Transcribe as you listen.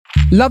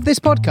Love this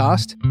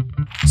podcast?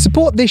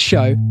 Support this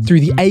show through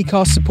the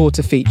Acast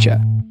supporter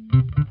feature.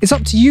 It's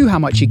up to you how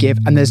much you give,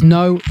 and there's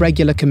no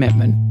regular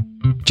commitment.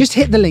 Just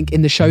hit the link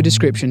in the show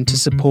description to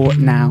support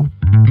now.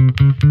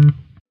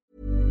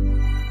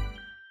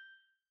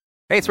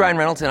 Hey, it's Ryan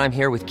Reynolds, and I'm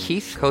here with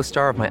Keith,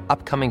 co-star of my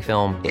upcoming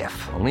film,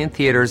 If, only in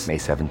theaters May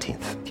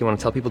 17th. Do you want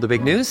to tell people the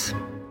big news?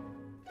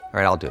 All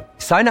right, I'll do it.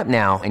 Sign up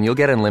now and you'll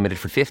get unlimited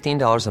for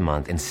 $15 a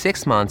month and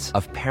 6 months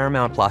of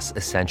Paramount Plus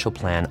Essential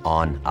Plan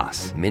on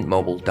us.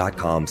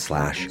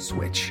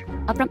 MintMobile.com/switch.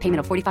 Upfront payment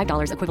of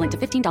 $45 equivalent to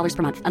 $15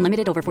 per month.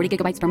 Unlimited over 40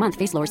 gigabytes per month.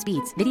 Face lower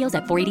speeds. Videos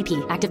at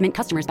 480p. Active Mint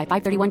customers by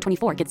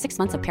 531.24 get 6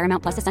 months of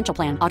Paramount Plus Essential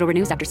Plan. Auto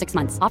renews after 6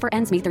 months. Offer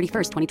ends May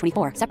 31st,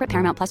 2024. Separate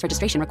Paramount Plus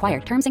registration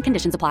required. Terms and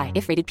conditions apply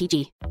if rated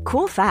PG.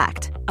 Cool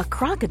fact, a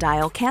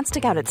crocodile can't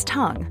stick out its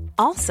tongue.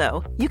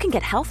 Also, you can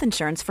get health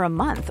insurance for a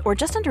month or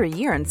just under a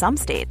year in some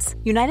states.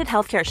 United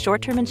Healthcare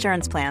short-term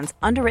insurance plans,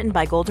 underwritten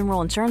by Golden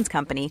Rule Insurance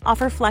Company,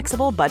 offer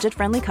flexible,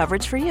 budget-friendly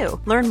coverage for you.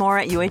 Learn more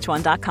at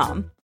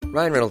UH1.com.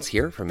 Ryan Reynolds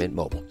here from Mint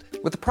Mobile.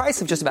 With the price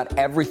of just about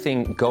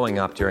everything going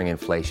up during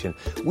inflation,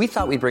 we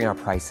thought we'd bring our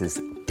prices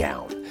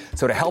down.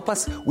 So to help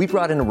us, we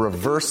brought in a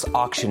reverse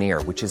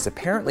auctioneer, which is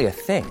apparently a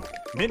thing.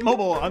 Mint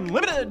Mobile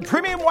Unlimited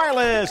Premium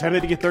Wireless. How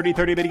to get 30,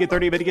 30, bit to get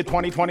 30, bit to get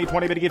 20, 20,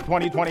 20, bit to get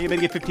 20, 20, bit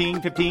to get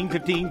 15, 15,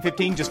 15,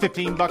 15, just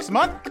 $15 a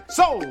month?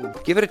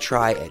 Sold! Give it a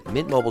try at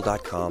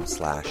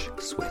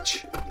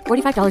mintmobile.com/switch.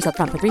 $45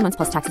 upfront for 3 months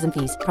plus taxes and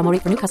fees. Promo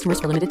rate for new customers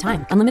for limited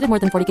time. Unlimited more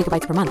than 40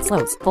 gigabytes per month.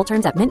 Slows full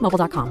terms at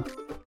mintmobile.com.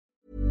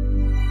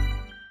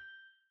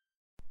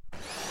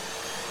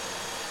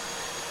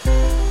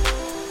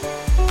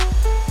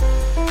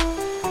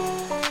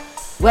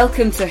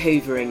 Welcome to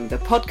Hoovering, the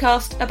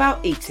podcast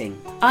about eating.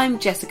 I'm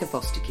Jessica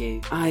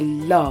Fostekew. I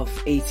love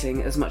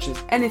eating as much as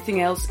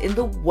anything else in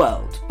the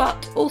world,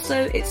 but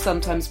also it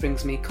sometimes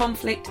brings me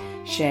conflict,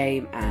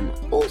 shame, and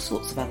all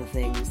sorts of other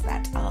things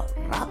that are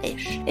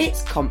rubbish.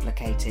 It's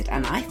complicated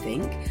and I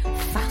think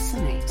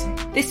fascinating.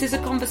 This is a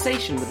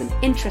conversation with an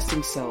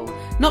interesting soul,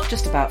 not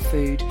just about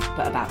food,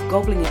 but about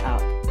gobbling it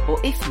up, or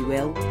if you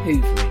will,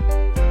 hoovering.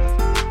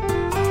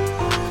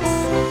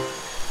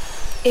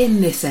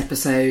 In this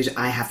episode,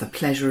 I have the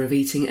pleasure of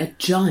eating a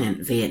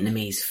giant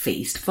Vietnamese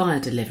feast via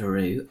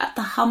Deliveroo at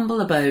the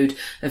humble abode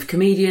of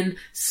comedian,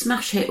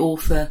 smash hit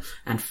author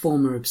and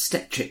former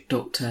obstetric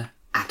doctor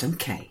Adam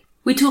Kay.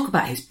 We talk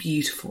about his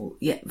beautiful,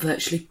 yet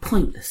virtually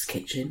pointless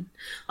kitchen.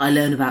 I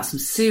learn about some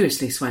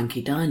seriously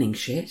swanky dining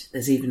shit.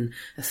 There's even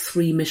a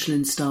 3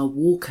 Michelin star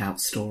walkout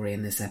story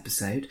in this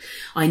episode.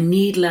 I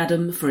needle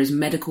Adam for his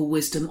medical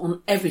wisdom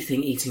on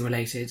everything eating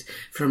related,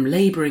 from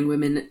labouring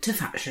women to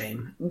fat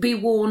shame. Be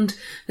warned,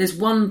 there's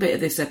one bit of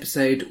this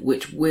episode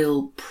which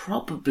will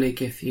probably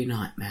give you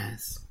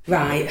nightmares.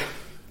 Right,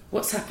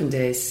 what's happened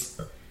is,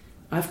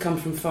 I've come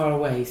from far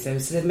away, so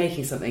instead of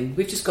making something,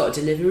 we've just got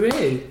a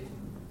Deliveroo.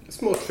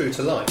 It's more true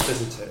to life,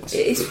 isn't it?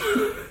 It is.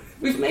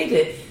 We've made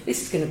it.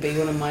 This is going to be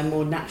one of my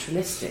more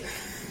naturalistic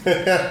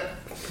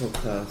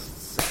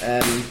podcasts.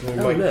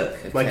 Look.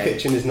 Okay. My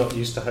kitchen is not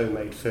used to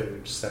homemade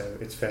food, so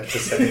it's fair to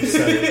say.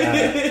 So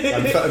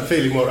I'm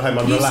feeling more at home.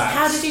 I'm relaxed.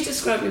 How did you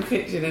describe your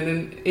kitchen in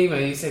an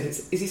email? You said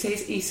it's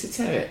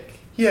esoteric?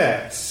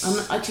 Yes. Do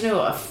you know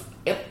what?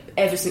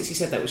 Ever since you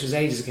said that, which was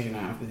ages ago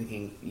now, I've been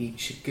thinking you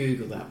should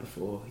Google that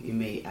before you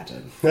meet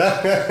Adam. And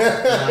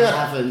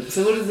I haven't.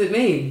 So what does it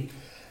mean?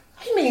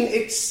 I mean,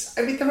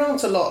 there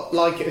aren't a lot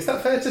like it. Is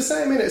that fair to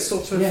say? I mean, it's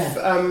sort of... Yeah.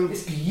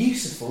 It's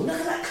beautiful. Look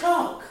at that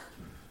clock.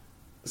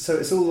 So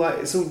it's all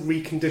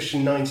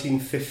reconditioned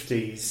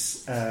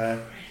 1950s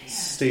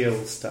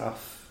steel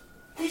stuff.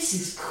 This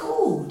is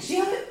cool. Did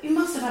you have it? You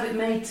must have had it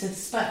made to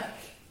spec.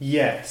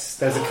 Yes.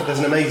 There's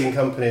an amazing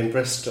company in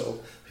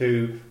Bristol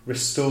who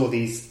restore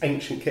these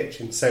ancient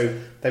kitchens. So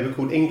they were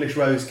called English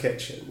Rose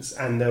Kitchens,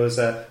 and there was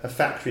a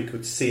factory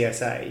called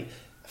CSA,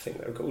 I think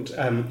they were called,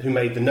 who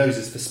made the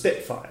noses for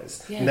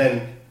Spitfires. Yeah. And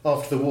then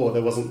after the war,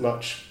 there wasn't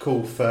much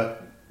call for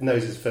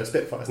noses for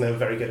Spitfires, and they were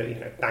very good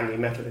at banging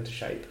metal into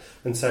shape.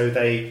 And so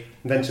they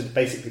invented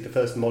basically the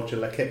first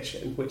modular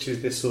kitchen, which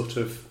is this sort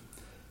of,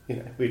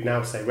 we'd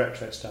now say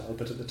retro style,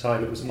 but at the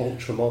time it was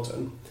ultra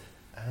modern.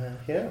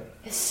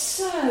 It's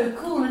so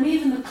cool, and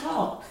even the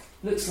clock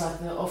looks like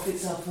the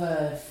it's off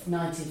a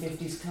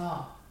 1950s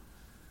car.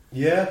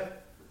 Yeah.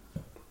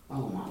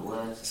 Oh my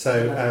word!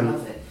 So I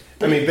love it.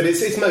 But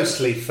it's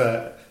mostly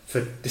for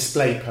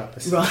display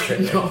purposes. Right,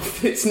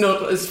 it's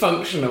not as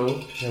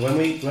functional. Yeah, when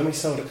we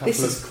sold a couple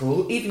This is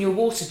cool. Even your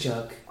water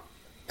jug.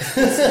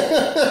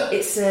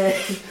 It's a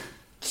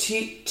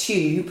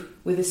tube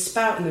with a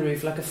spout in the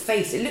roof, like a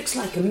face. It looks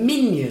like a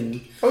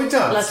minion. Oh, it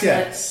does. Like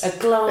yes, a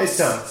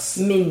glass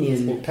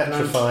minion. It's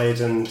petrified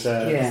and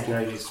it's now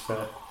used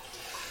for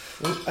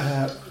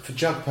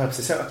jug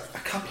purposes. So a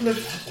couple of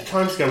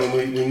times ago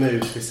when we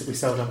moved, we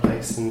sold our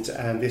place, and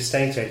the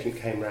estate agent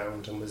came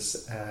round and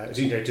was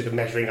did the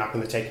measuring up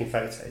and the taking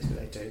photos that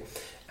they do,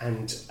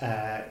 and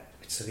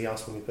so he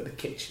asked when we put the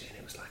kitchen in.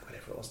 It was like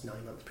whatever it was 9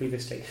 months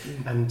previously,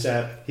 and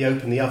he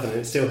opened the oven and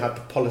it still had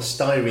the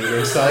polystyrene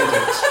inside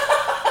it.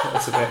 That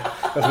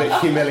was a bit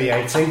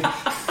humiliating.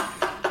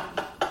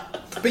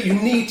 But you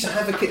need to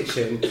have a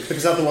kitchen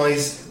because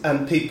otherwise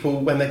people,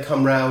 when they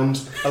come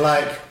round, are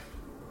like,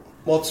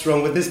 what's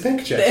wrong with this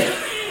picture?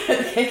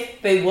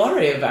 They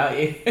worry about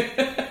you.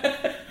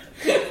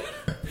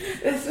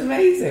 That's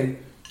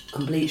amazing.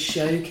 Complete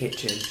show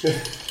kitchen.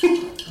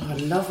 Oh, I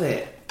love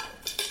it.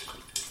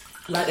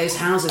 Like those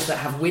houses that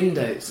have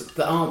windows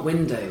that aren't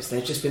windows,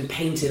 they've just been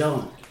painted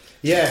on.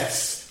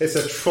 Yes, it's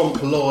a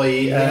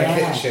trompe-l'oeil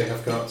kitchen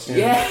I've got.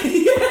 Yeah.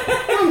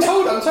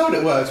 I'm told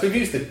it works. We've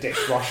used the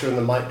dishwasher and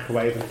the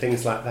microwave and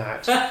things like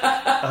that.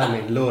 I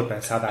mean, Lord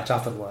knows how that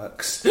other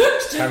works.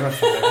 It's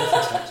terrifying,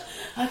 isn't it?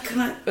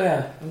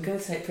 I'm going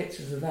to take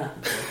pictures of that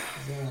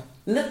as well.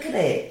 Look at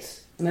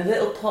it. And a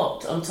little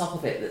pot on top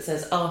of it that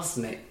says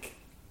arsenic.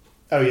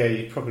 Oh yeah,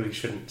 you probably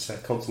shouldn't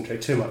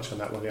concentrate too much on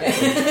that one. Yeah.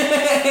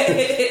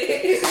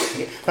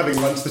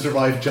 Having lunch that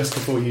arrived just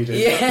before you did.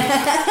 Yeah.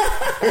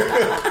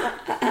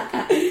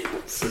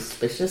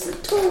 Suspicious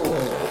at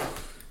all.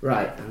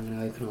 Right, I'm going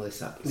to open all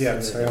this up.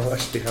 Yeah, so I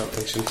should be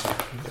helping, shouldn't I?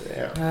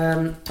 Yeah.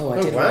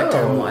 I did write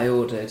down what I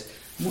ordered.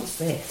 What's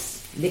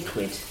this?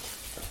 Liquid.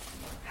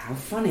 How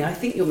funny. I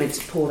think you're meant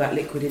to pour that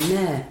liquid in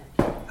there.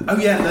 Oh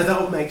yeah, no, that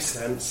would make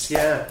sense,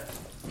 yeah.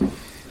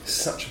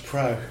 Such a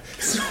pro.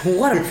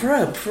 What a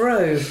pro.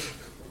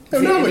 Oh,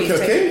 now we're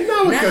cooking.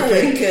 Now we're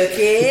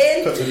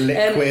cooking. Put the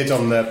liquid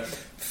on the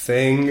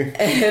thing.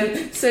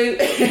 So,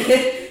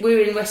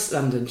 we're in West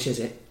London,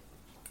 Chiswick,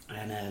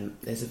 and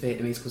there's a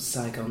Vietnamese called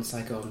Saigon.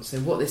 So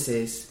what this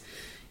is,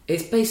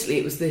 it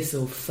was this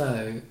or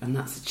pho, and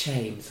that's a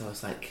chain, so I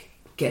was like,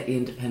 get the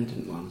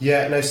independent one.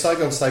 Yeah, no,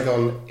 Saigon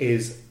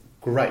is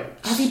great.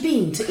 Have you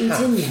been to eat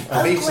in there?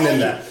 I've eaten in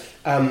there.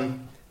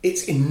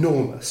 It's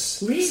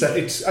enormous. Really? So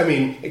it's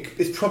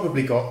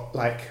probably got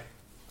like,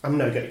 I'm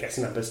no good at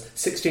guessing numbers,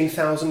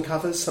 16,000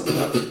 covers, something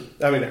like that.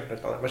 I mean, no,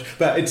 not that much.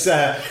 But it's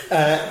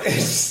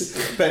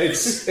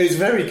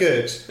very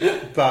good.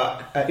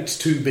 But it's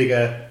too big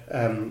a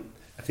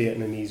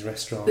Vietnamese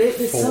restaurant.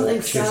 There's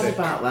something sad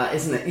about that,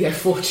 isn't it? Yeah,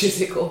 for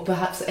Chiswick or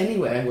perhaps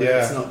anywhere where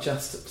it's not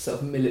just sort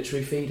of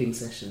military feeding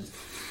sessions.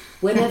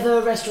 Whenever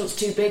a restaurant's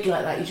too big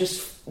like that,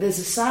 there's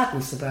a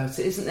sadness about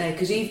it, isn't there?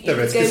 Because you go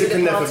with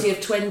a party of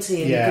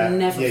 20 and you can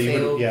never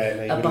feel you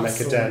wouldn't make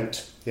a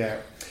dent. Yeah.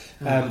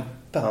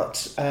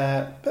 But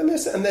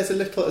there's a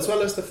little, as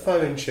well as the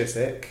pho in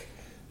Chiswick,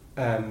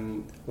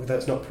 although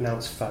it's not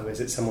pronounced pho, is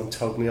it? Someone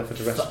told me off at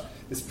a restaurant.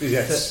 It's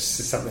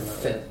something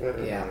like that.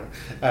 Yeah.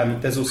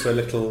 There's also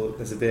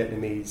there's a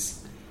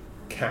Vietnamese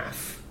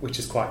cafe, which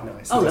is quite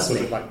nice. Oh, it's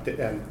lovely. sort of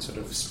like sort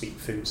of street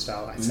food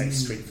style. I'd say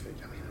street food.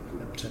 I mean, I don't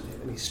know what a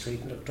Vietnamese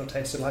street what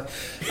tasted like.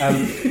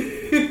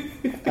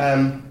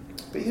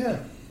 But yeah.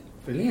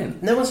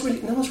 Brilliant. No one's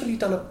really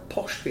done a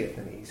posh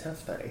Vietnamese,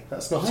 have they?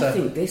 That's not. I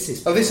think this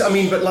is. Oh, this. I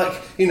mean, but like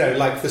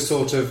like the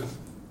sort of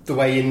the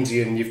way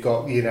Indian, you've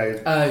got Oh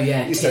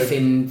yeah,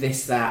 tiffin,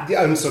 this that. The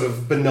own sort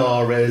of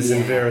Benares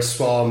and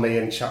Viraswamy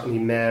and Chutney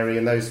Mary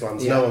and those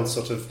ones. Yeah. No one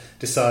sort of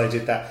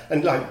decided that,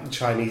 and like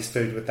Chinese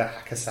food with the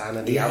Hakkasan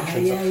and the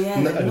Outrins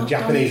and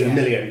Japanese a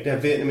million. Yeah,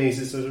 Vietnamese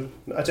is sort of.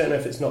 I don't know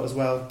if it's not as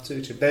well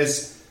suited.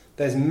 There's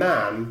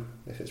MAM,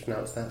 if it's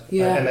pronounced that.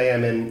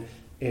 MAM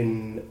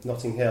in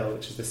Notting Hill,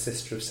 which is the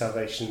sister of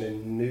Salvation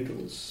in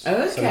Noodles.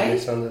 Oh, okay.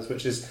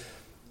 Which is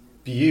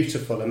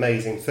beautiful,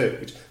 amazing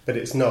food, but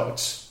it's not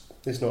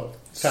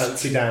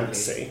fancy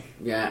dancy.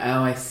 Yeah,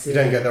 oh, I see. You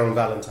don't get there on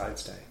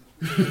Valentine's Day.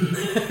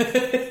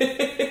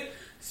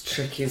 It's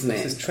tricky, isn't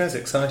it? This is très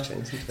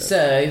exciting, isn't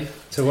it?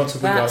 So what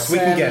have we got? We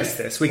can guess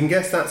this. We can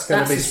guess that's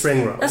going to be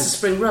spring roll. That's a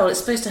spring roll.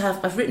 It's supposed to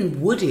have. I've written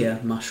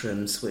woodier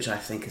mushrooms, which I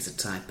think is a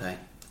typo.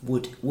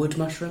 Wood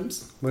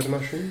mushrooms. Wood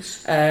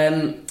mushrooms.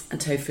 And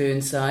tofu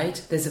inside.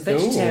 There's a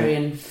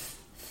vegetarian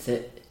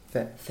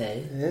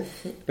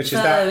which is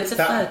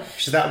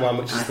that one,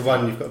 which is the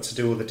one you've got to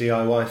do all the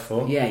DIY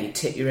for. Yeah, you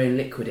tip your own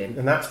liquid in.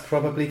 And that's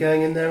probably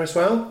going in there as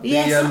well?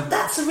 Yes,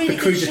 that's a really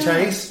good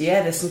crudités.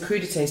 Yeah, there's some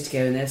crudités to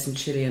go in there, some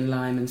chilli and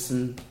lime and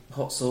some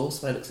hot sauce,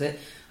 by the looks of it.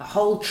 A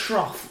whole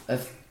trough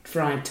of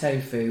fried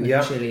tofu with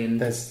chilli and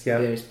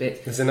various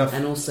bits. There's enough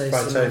and also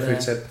fried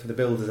tofu for the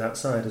builders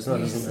outside as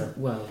well, isn't there?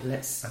 Well, I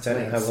don't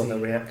know how well they'll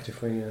react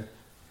if we...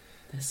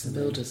 There's some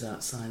builders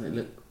outside that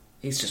look...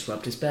 He's just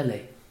rubbed his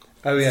belly.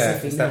 Oh yeah,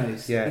 as if he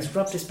knows. He's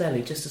rubbed his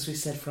belly just as we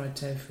said fried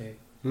tofu.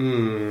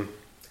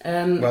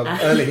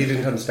 Earlier he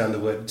didn't understand the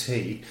word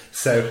tea,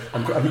 so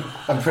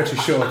I'm pretty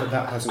sure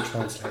that hasn't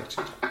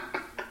translated.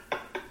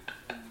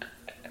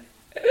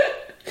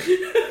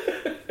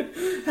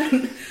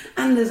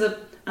 and there's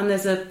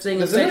a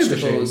thing of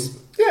vegetables.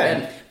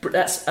 Yeah,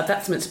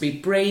 that's meant to be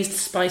braised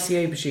spicy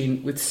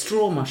aubergine with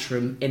straw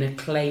mushroom in a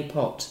clay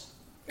pot.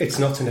 It's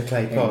not in a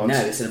clay pot. No,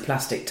 it's in a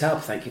plastic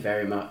tub, thank you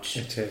very much.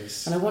 It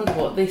is. And I wonder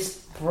what this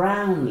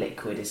brown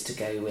liquid is to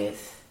go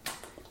with.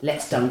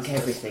 Let's dunk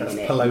everything in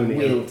it. Polonium.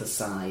 We'll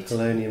decide.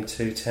 Polonium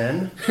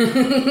 210.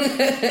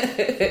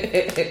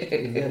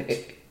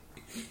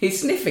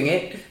 He's sniffing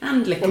it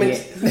and licking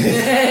it.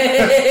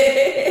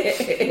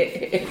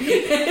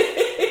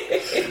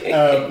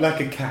 Like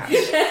a cat.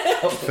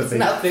 for the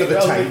nothing for the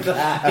wrong take. with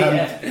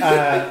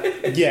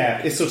that. Yeah,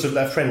 it's sort of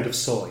a friend of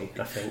soy,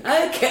 I think.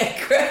 Okay,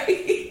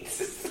 great.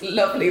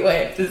 Lovely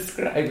way of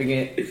describing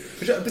it.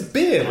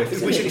 Beer.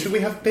 Should we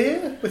have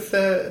beer with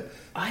the?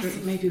 I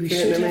think maybe we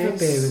should have a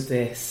beer with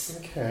this.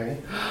 Okay.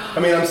 I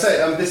mean, I'm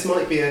saying this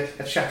might be a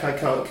check I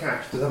can't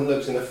catch because I haven't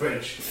looked in the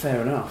fridge.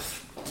 Fair enough.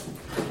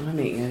 I'm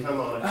eating it. Come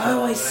on.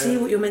 Oh, I see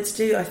what you're meant to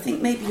do. I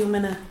think maybe you're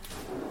meant to...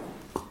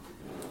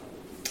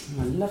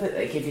 I love it.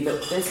 They give you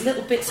there's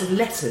little bits of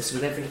lettuce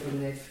with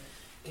everything they've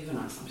given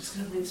us. I'm just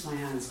going to rinse my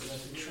hands because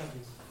I've been trouble.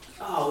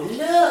 Oh,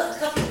 look! A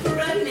couple of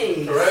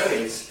Peronis.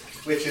 Peronis,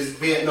 which is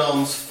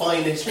Vietnam's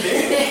finest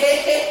beer.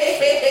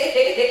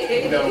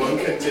 No one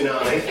can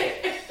deny.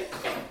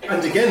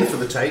 And again, for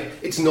the tape,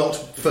 it's not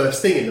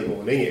first thing in the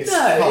morning, it's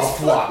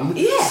half one.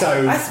 Yeah,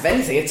 so that's if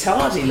anything, a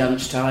tardy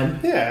lunchtime.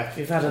 Yeah. If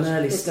you've had an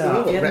early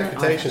start. We've got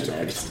reputations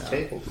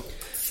to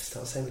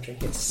start saying we're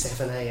drinking at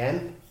 7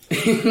 a.m.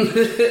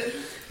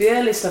 The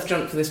earliest I've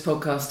drunk for this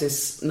podcast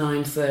is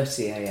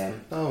 9:30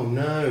 a.m. Oh,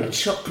 no. A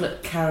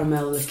chocolate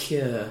caramel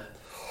liqueur.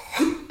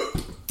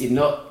 You're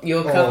not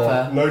your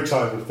cuppa. No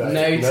time of day.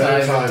 No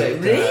time of day.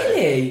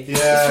 Really?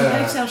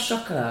 Yeah. It's from Hotel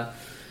Chocolat.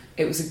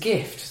 It was a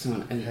gift to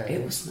someone, and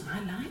it was. I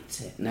liked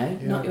it. No,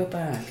 not your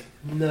bag.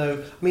 No,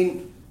 I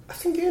mean, I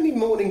think the only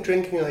morning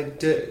drinking I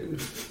do,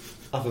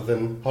 other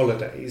than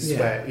holidays,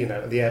 where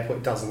at the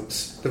airport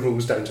the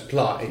rules don't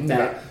apply.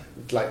 No,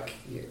 like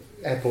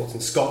airports in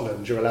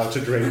Scotland, you're allowed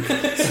to drink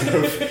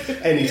sort of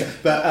any time.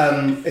 But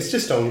it's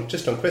just on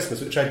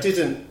Christmas, which I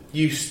didn't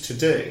used to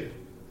do.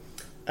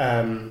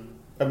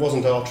 It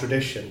wasn't our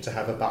tradition to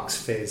have a Bucks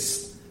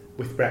Fizz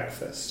with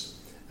breakfast.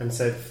 And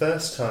so the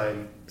first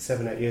time,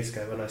 7-8 years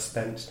ago, when I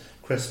spent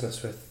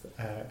Christmas with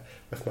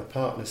my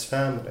partner's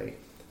family,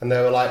 and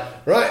they were like,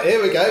 "Right,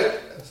 here we go."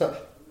 I was like,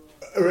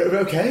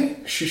 "Okay,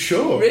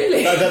 sure."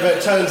 Really? But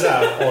it turns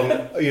out,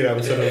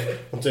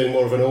 I'm doing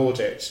more of an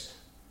audit.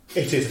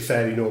 It is a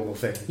fairly normal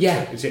thing.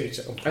 Yeah, I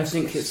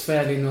think it's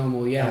fairly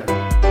normal. Yeah.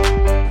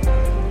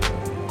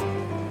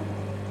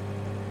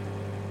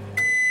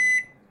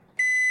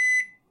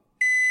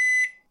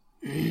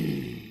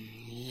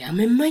 Yum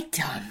in my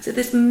tongue. So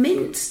there's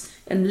mint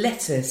and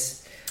lettuce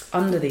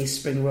under these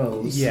spring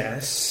rolls.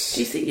 Yes. Do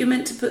you think you're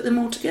meant to put them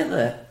all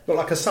together? Well,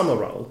 like a summer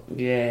roll.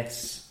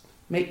 Yes.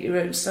 Make your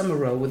own summer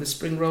roll with a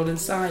spring roll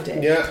inside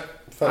it. Yeah.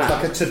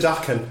 Like a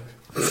turducken.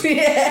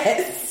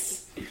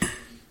 Yes.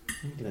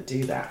 I'm going to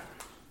do that.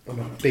 I'm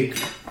a big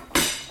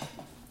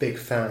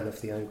fan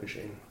of the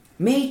aubergine.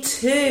 Me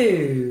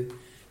too.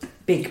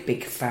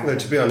 Big fan. Well,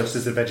 to be honest,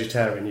 as a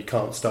vegetarian, you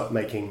can't start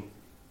making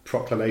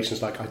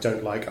proclamations like, "I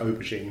don't like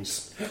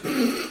aubergines."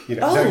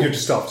 You'll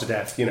just starve to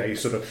death. You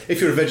sort of,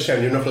 if you're a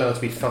vegetarian, you're not allowed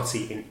to be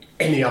fussy in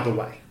any other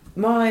way.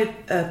 My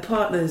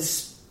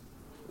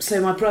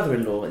my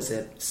brother-in-law is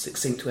a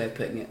succinct way of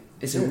putting it.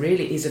 He's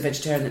a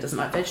vegetarian that doesn't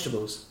like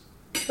vegetables.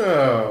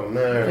 Oh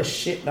no! What a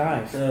shit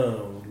life.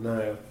 Oh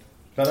no!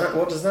 But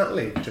what does that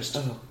leave? Just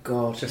oh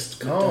god, just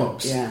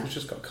carbs. Yeah, it's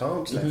just got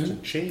carbs left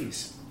and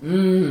cheese.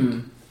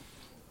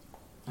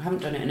 I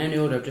haven't done it in any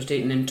order. I've just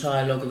eaten an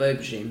entire log of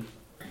aubergine.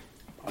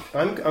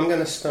 I'm going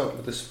to start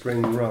with the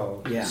spring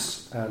roll. Yeah.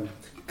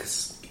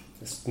 Because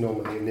it's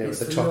normally near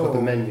the top of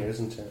the menu,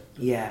 isn't it?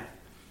 Yeah.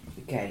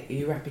 Okay, are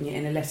you wrapping it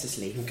in a lettuce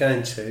leaf? I'm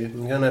going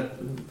to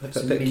put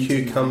a bit of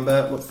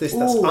cucumber. What's this?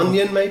 That's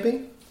onion,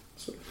 maybe?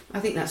 I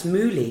think that's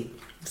mouli.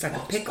 It's like a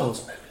pickle.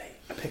 What's mouli?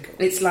 A pickle.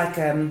 It's like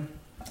a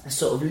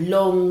sort of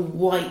long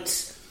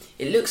white...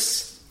 It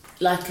looks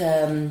like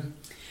a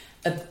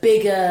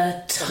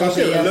bigger,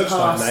 tubbier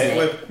parsnip.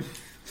 Like,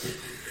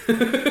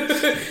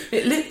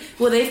 mate.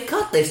 Well, they've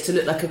cut this to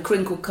look like a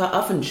crinkle-cut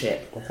oven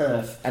chip. I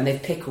have. And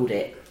they've pickled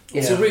it.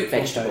 It's a root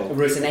vegetable.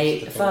 Okay. It's an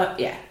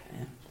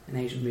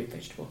Asian root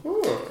vegetable.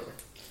 Oh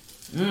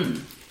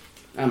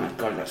my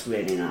god, that's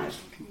really nice.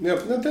 Yeah,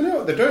 they know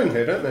what they're doing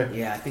here, don't they?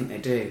 Yeah, I think they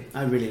do.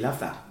 I really love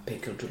that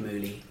pickled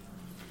mouli.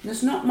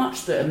 There's not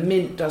much that a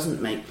mint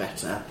doesn't make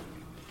better.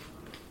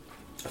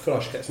 I feel I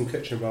should get some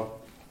kitchen roll.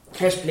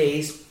 Yes,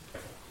 please.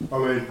 I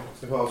mean,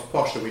 if I was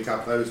posh, we'd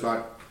have those like...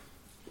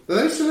 Are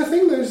those still a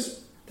thing?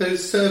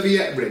 Those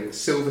serviette rings,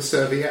 silver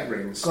serviette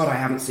rings. God, I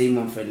haven't seen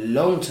one for a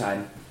long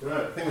time.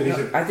 Right, I think we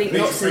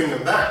need to bring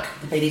them back.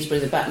 They need to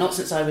bring them back. Not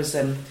since I was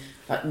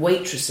like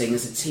waitressing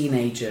as a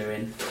teenager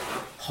in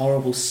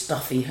horrible,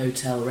 stuffy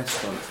hotel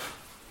restaurants.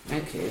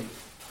 Thank you.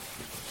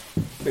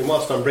 I mean,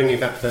 whilst I'm bringing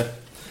back the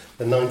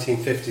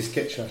 1950s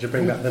kitchen, I should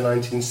bring back the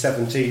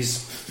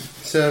 1970s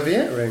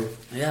serviette ring.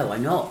 Yeah, why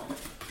not?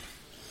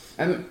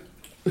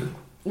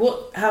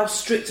 How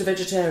strict a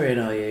vegetarian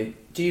are you?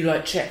 Do you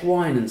like check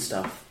wine and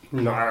stuff?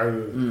 No.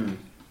 No.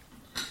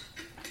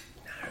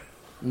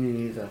 Me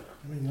neither.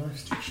 I mean,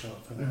 life's too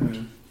short for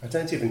that. I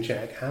don't even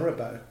check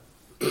Haribo.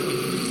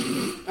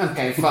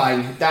 Okay,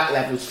 fine. That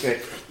level's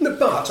strict. No,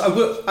 but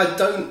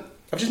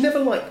I've just never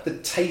liked the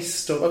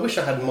taste of... I wish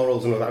I had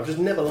morals and all that. I've just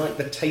never liked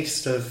the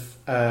taste of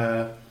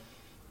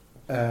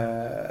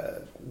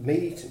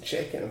meat and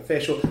chicken and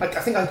fish. I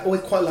think I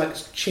always quite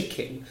liked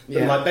chicken.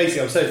 But like,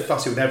 basically, I'm so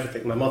fussy with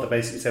everything. My mother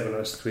basically said when I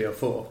was 3 or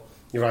 4,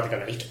 you're either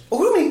going to eat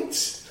all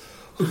meat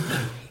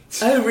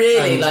Oh,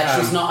 really?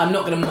 And, she's not. I'm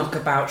not going to muck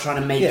about trying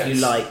to make you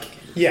like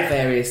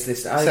various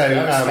this. I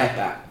respect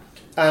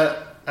that.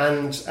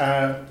 And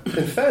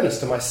in fairness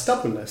to my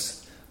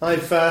stubbornness,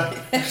 I've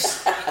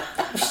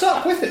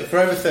stuck with it for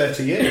over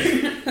 30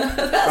 years.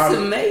 That's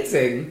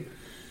amazing.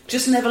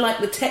 Just never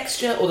liked the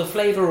texture or the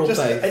flavour or both.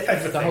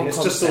 Everything. The whole it's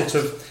concept. just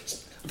sort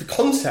of the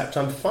concept.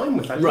 I'm fine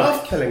with. I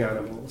love killing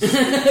animals, but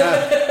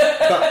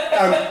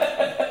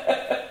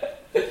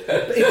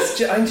it's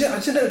just, I don't know.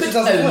 It just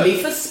doesn't only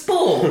work. for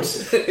sport.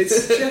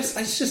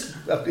 It's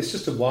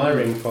just a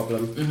wiring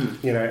problem,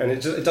 you know, and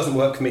it doesn't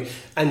work for me.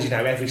 And you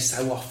know, every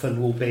so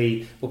often we'll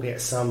be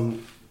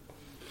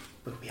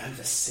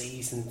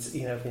overseas, and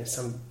you know, in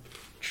some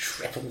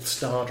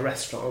triple-starred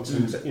restaurant,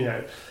 and you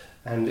know,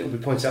 and it will be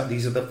pointed out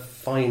these are the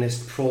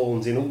finest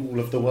prawns in all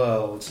of the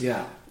world.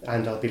 Yeah,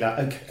 and I'll be like,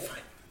 okay,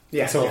 fine.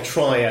 Yeah, so I'll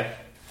try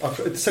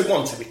so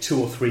once every 2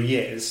 or 3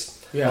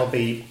 years, I'll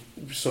be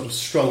sort of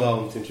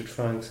strong-armed into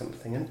trying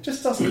something, and it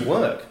just doesn't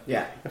work.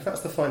 Yeah. If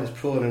that's the finest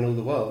prawn in all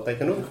the world, they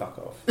can all fuck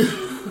off.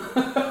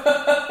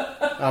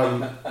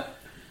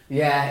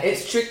 Yeah,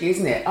 it's tricky,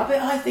 isn't it?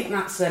 I think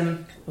that's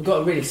I've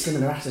got a really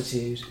similar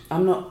attitude.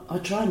 I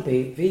try and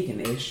be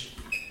vegan-ish.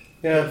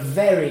 Yeah.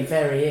 Very,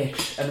 very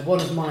ish. And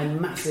one of my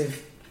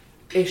massive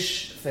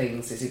ish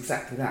things is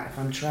exactly that. If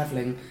I'm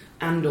travelling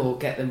and or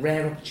get the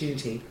rare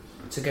opportunity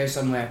to go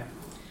somewhere,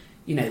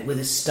 you know, with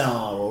a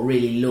star or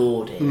really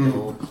lauded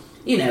or,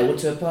 you know, or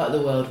to a part of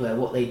the world where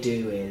what they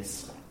do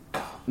is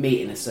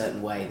meat in a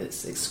certain way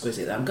that's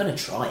exquisite, I'm going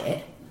to try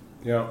it.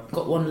 Yeah.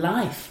 Got one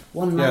life.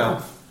 One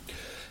mouth.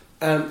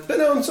 But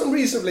no, I'm sort of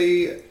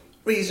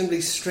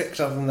reasonably strict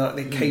other than that,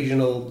 the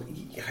occasional,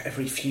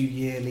 every few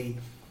yearly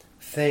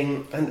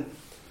thing. And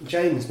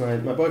James, my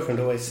boyfriend,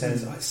 always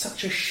says, it's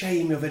such a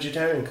shame you're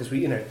vegetarian because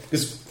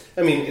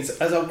it's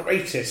as our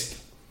greatest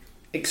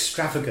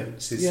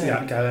extravagance is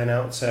going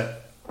out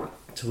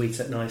to eat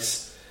at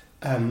nice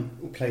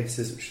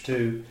places, which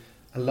do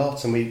a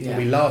lot, and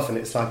we laugh, and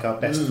it's like our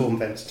best form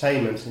of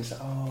entertainment. And it's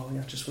like,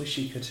 I just wish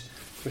you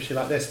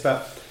like this,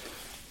 but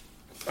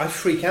I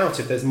freak out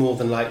if there's more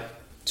than like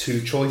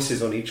 2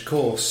 choices on each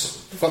course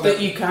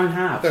that you can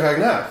have. That I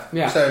can have.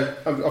 Yeah. So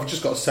I've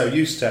just got so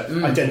used to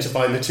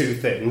identifying the 2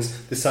 things,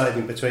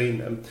 deciding between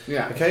them.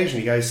 Yeah.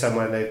 Occasionally, you go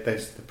somewhere and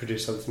they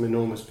produce some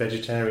enormous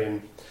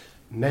vegetarian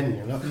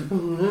menu. Like,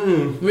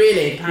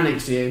 Really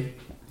panics you.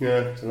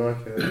 Yeah, I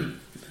like it.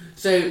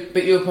 So,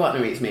 but your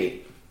partner eats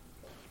meat.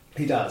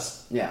 He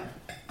does. Yeah,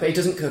 but he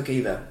doesn't cook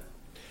either.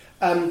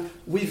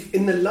 We've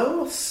in the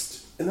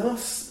last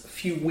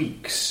few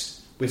weeks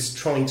we're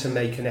trying to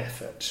make an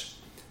effort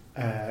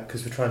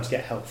because we're trying to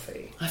get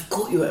healthy. I've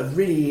caught you at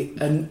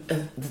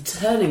the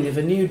turning of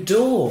a new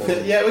door.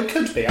 Yeah, it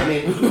could be. I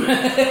mean,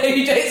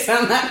 you don't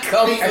sound that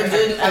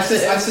confident. I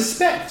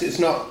suspect it's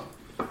not.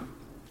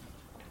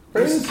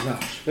 This is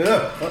lush.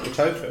 Yeah, like the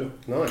tofu.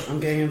 Nice. I'm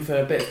going in for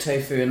a bit of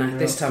tofu, and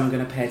this time I'm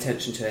going to pay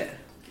attention to it.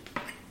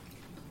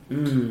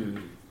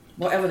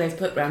 Whatever they've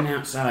put around the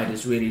outside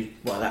is really,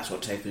 that's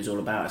what tofu is all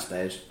about, I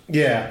suppose.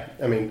 Yeah,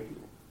 I mean,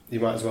 you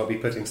might as well be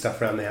putting stuff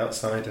around the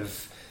outside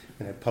of,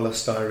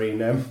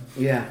 polystyrene.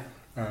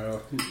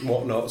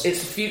 Whatnot.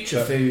 It's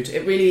future food.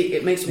 It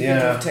makes me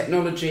think of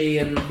technology,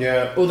 and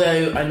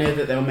although I know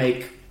that they'll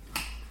make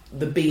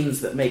the beans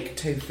that make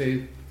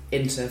tofu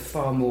into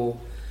far more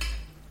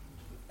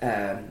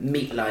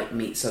meat-like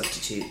meat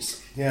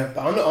substitutes. Yeah,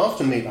 but I'm not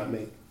after meat like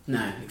meat.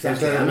 No,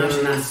 exactly. I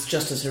imagine that's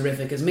just as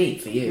horrific as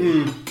meat for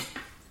you.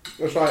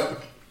 It's like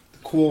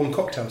corn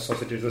cocktail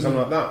sausages or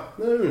something like that.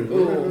 Doing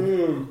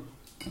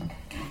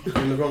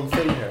the wrong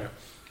thing here.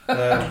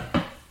 But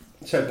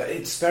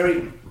it's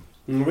very.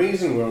 The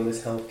reason we're on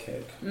this health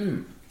kick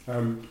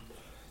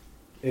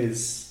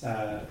is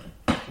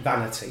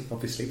vanity,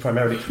 obviously,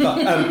 primarily. But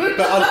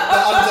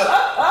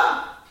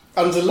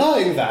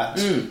underlying that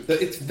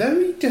it's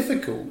very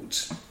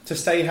difficult to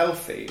stay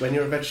healthy when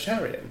you're a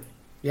vegetarian.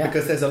 Yeah.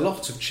 Because there's a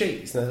lot of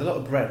cheese, and there's a lot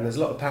of bread, and there's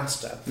a lot of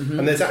pasta.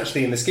 And there's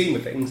actually, in the scheme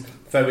of things,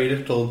 very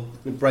little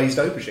braised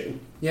aubergine.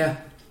 Yeah.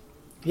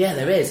 Yeah,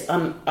 there is.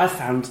 I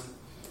found,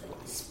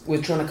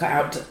 with trying to cut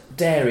out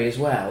dairy as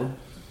well,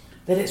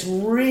 that it's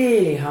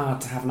really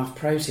hard to have enough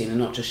protein and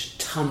not just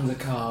tons of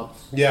carbs.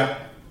 Yeah,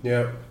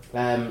 yeah.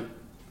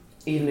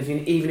 Even if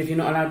you're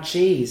not allowed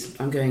cheese,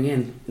 I'm going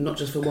in, not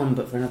just for 1,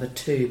 but for another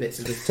 2 bits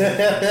of this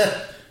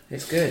toast.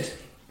 It's good.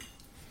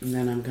 And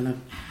then I'm going to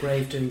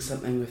brave doing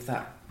something with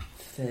that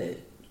third.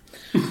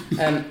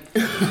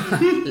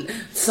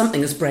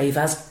 Something as brave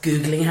as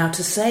Googling how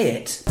to say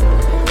it.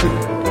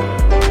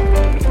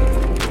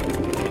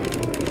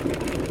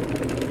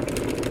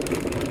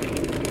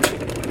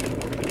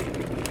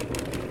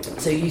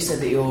 So you said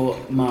that your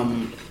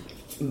mum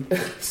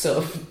sort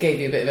of gave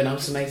you a bit of an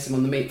ultimatum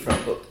on the meat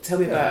front, but tell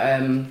me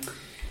about...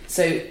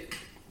 so,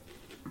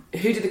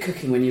 who did the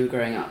cooking when you were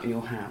growing up in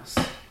your house?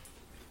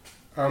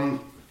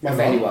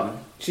 Anyone?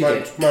 She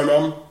did? My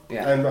mum,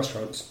 and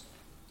restaurants.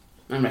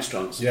 And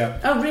restaurants? Yeah.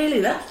 Oh,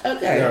 really? That's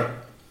okay. Yeah.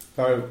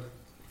 So,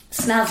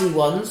 snazzy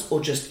ones, or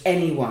just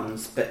any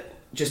ones, but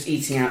just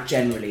eating out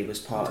generally was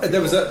part of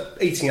There was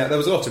eating out. There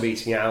was a lot of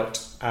eating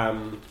out,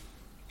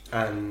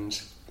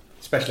 and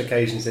special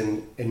occasions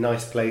in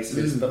nice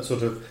places, but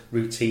sort of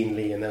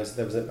routinely. And there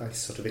was a nice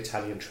sort of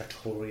Italian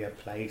trattoria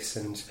place,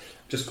 and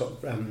just got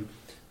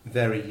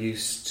very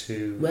used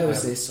to. Where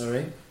was this?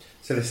 Sorry.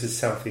 So this is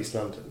South East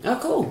London. Oh,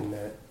 cool.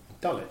 In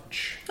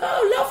Dulwich.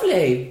 Oh,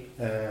 lovely.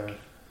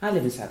 I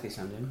live in South East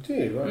London. Do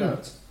you?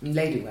 Whereabouts? In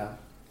Ladywell.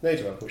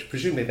 Ladywell, which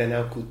presumably they're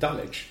now called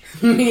Dulwich.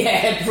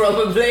 Yeah,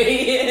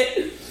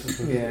 probably.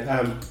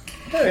 Yeah.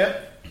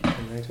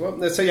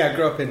 Ladywell. So yeah, I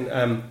grew up in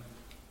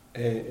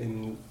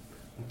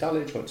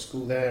Dulwich, went to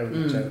school there,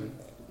 and you know,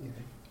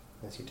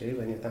 as you do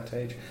when you're that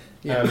age.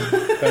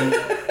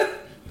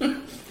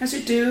 As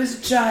you do as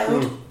a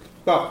child.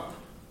 But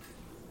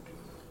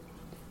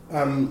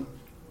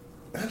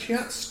actually,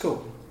 at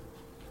school,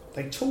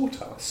 they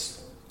taught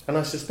us, and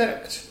I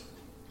suspect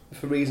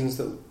for reasons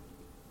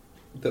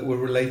that were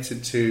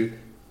related to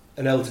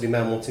an elderly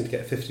man wanting to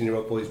get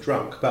 15-year-old boys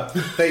drunk, but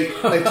they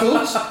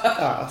taught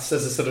us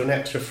as a sort of an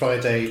extra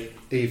Friday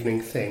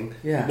evening thing,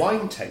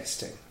 wine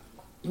tasting.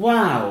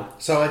 Wow.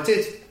 So I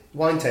did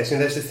wine tasting.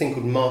 There's this thing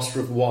called Master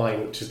of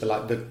Wine, which is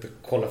the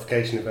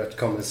qualification, inverted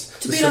commas,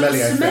 To the be sommelier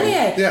like a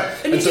sommelier. thing. Yeah.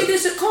 And you did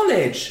this at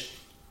college?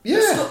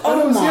 Yeah.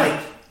 Oh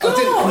my God. I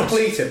didn't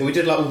complete it, but we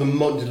did like all the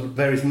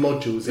various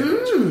modules in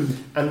it.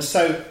 And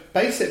so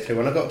basically,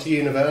 when I got to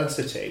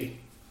university,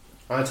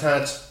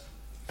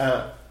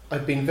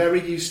 I'd been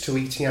very used to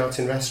eating out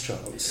in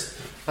restaurants,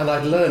 and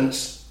I'd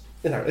learnt,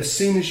 as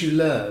soon as you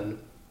learn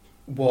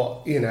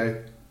what,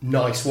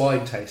 nice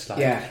wine tastes like,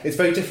 it's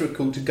very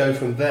difficult to go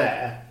from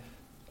there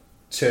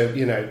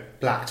to,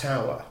 Black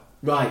Tower.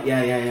 Right,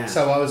 yeah.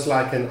 So I was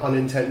like an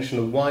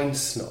unintentional wine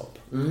snob.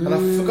 And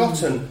I've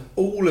forgotten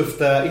all of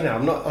the,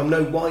 I'm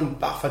no wine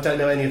buff, I don't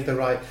know any of the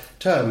right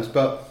terms,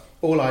 but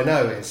all I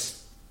know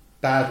is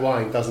bad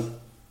wine doesn't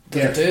do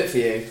it for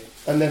you.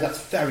 And then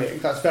that's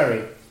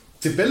very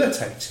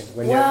debilitating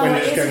when you're going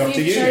off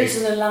to uni. You've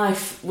chosen a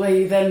life where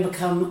you then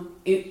become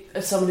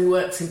someone who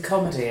works in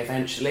comedy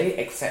eventually,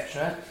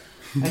 etc.,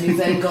 and you've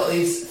then got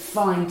these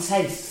fine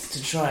tastes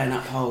to try and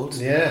uphold.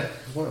 Yeah,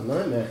 what a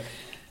nightmare.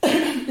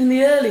 In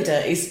the early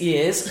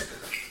years,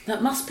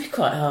 that must be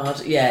quite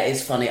hard. Yeah,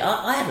 it's funny.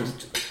 I had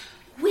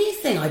a weird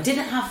thing. I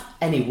didn't have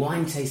any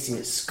wine tasting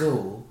at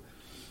school,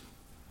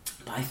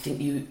 but I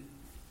think you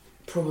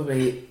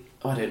probably...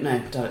 I don't know,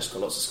 Dulwich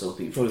got lots of school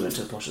people. You probably went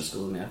to a posher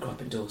school than me. I grew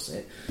up in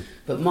Dorset.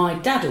 But my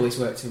dad always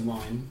worked in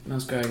wine when I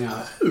was growing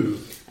up. Oh.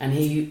 And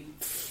he,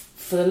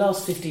 for the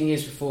last 15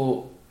 years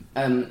before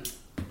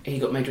he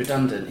got made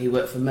redundant, he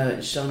worked for Moet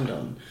and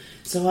Chandon.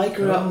 So I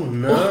grew up...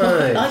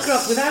 Nice. I grew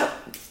up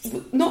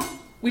without...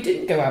 We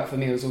didn't go out for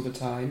meals all the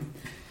time.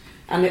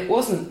 And it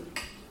wasn't...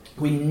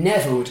 We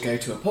never would go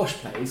to a posh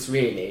place,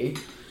 really.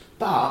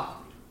 But...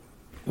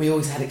 we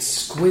always had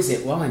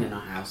exquisite wine in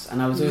our house,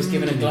 and I was always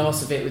given a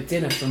glass of it with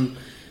dinner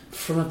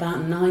from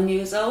about 9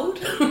 years old.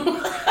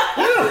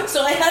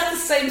 So I had the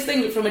same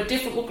thing from a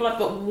different walk of life,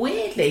 but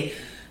weirdly,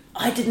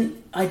 I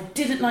didn't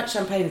like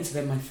champagne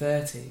until in my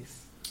 30s.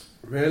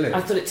 Really? I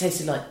thought it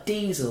tasted like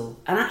diesel,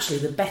 and actually,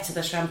 the better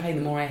the champagne,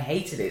 the more I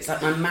hated it. It's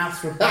like my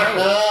mouth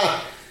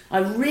rebelled. I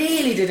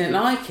really didn't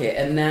like it,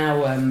 and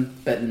now,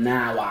 but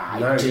now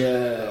I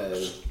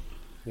do.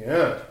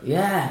 Yeah.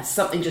 Yeah,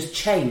 something just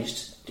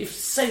changed. It's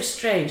so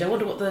strange. I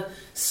wonder what the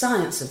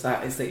science of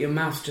that is, that your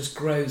mouth just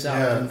grows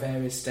up in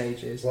various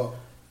stages. Well,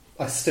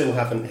 I still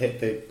haven't hit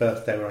the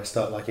birthday where I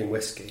start liking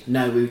whiskey.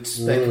 No, we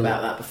spoke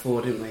about that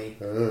before, didn't we?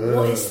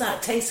 What is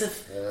that? Taste of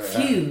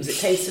fumes. It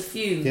tastes of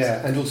fumes.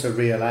 Yeah, and also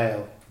real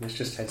ale. It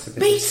just tastes a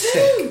bit Me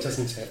sick, too!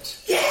 doesn't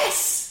it?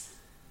 Yes!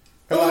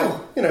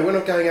 And when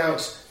I'm going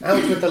out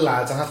with the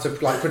lads, I have to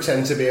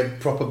pretend to be a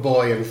proper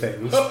boy and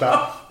things.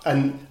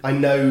 And I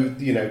know,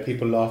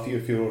 people laugh at you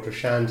if you order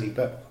shandy,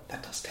 but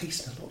that does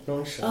taste a lot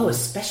nicer. Oh,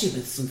 especially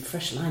with some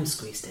fresh lime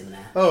squeezed in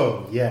there.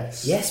 Oh,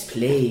 yes. Yes,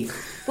 please.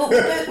 But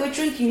we're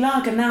drinking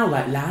lager now,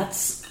 like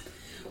lads.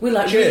 We're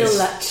like Cheers. real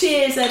lads.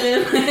 Cheers,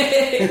 Adam.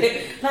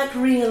 Like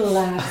real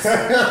lads.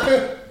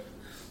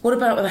 What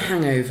about with a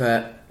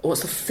hangover?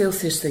 What's the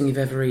filthiest thing you've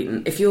ever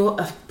eaten? If you're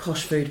a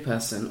posh food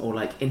person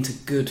or into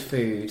good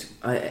food,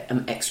 I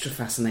am extra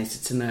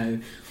fascinated to know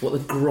what the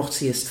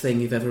grottiest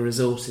thing you've ever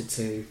resorted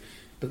to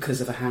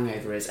because of a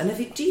hangover is. And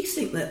do you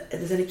think that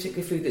there's any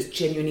particular food that's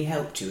genuinely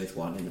helped you with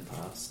one in the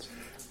past?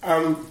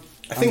 I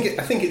think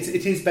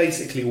it is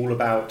basically all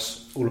about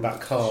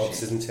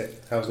carbs, isn't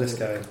it? How's this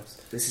going?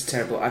 This is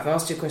terrible. I've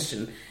asked you a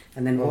question,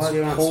 and then while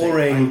you're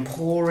pouring. answering, I'm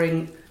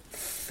pouring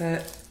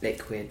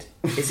liquid.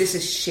 Is this a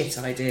shit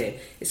idea?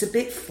 It's a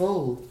bit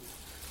full.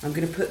 I'm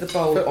going to put the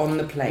bowl on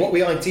the plate. What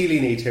we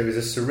ideally need here is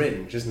a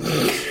syringe, isn't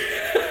it?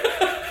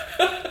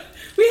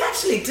 We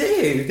actually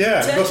do.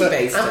 Yeah, turkey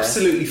baster.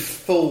 Absolutely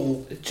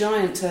full, a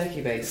giant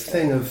turkey baster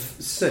thing of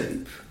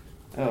soup.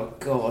 Oh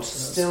God,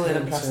 still in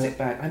a plastic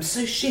bag. I'm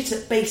so shit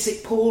at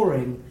basic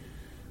pouring.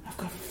 I've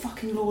got a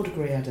fucking law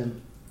degree,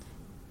 Adam.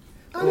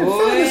 And in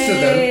fairness to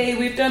them,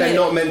 we've done they're it.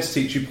 not meant to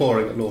teach you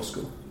pouring at law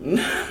school.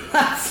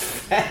 That's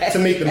fair. To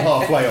meet them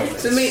halfway on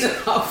this. To meet them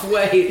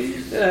halfway.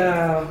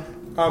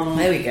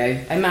 There we go.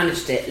 I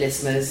managed it,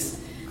 listeners.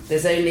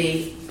 There's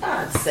only,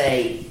 I'd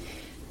say,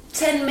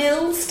 10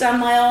 mils down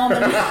my arm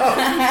and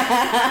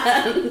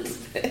hand.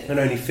 And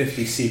only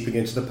 50 seeping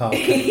into the park.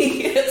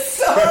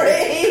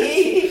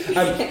 Sorry!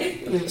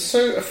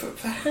 So,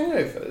 for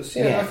hangovers,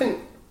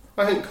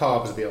 I think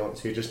carbs are the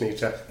answer. You just need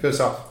to... Because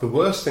the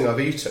worst thing I've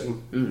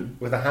eaten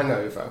with a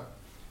hangover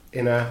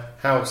in a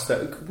house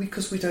that...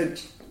 Because we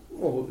don't...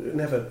 Well,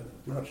 never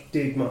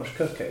did much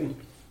cooking.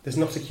 There's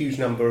not a huge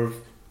number of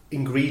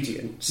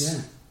ingredients.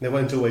 Yeah. There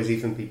won't always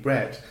even be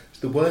bread.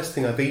 So the worst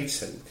thing I've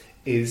eaten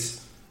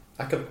is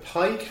like a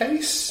pie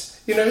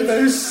case. You know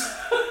those...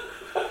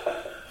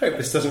 I hope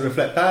this doesn't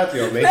reflect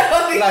badly on me.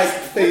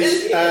 Like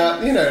these,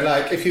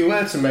 like if you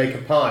were to make a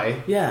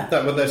pie,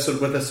 that with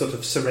a sort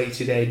of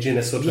serrated edge in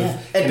a sort of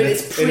but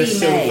it's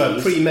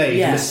pre-made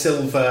in a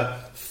silver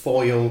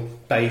foil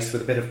base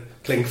with a bit of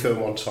cling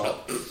film on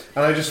top.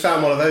 And I just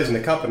found one of those in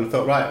a cupboard and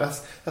thought, right,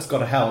 that's got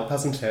to help,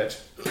 hasn't it?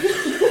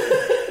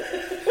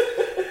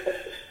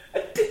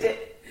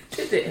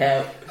 Did it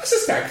help? I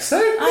suspect so.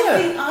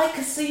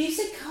 So you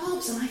said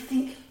carbs, and I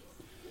think.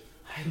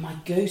 My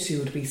go-to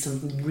would be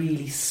some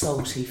really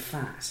salty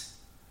fat.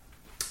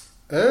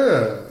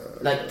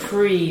 Like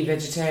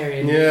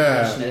pre-vegetarian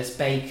nutritionists,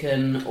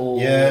 bacon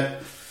or... Yeah.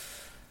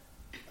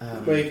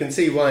 Well, you can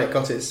see why it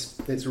got its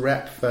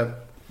rep for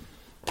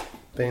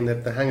being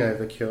the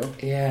hangover cure.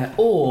 Yeah,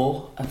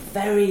 or a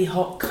very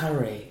hot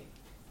curry.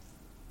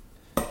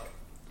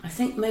 I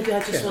think maybe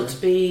I just want to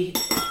be...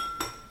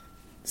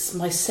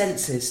 my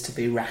senses to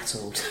be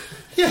rattled.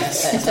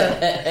 Yes.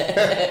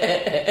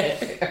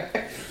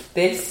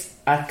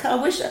 I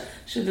wish I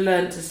should have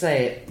learned to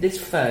say it. This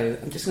pho,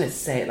 I'm just going to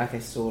say it like I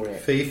saw it.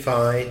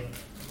 Fee-fi.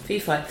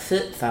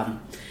 Thumb.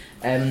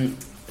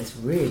 It's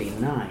really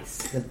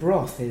nice. The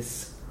broth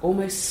is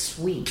almost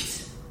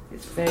sweet.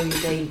 It's very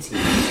dainty.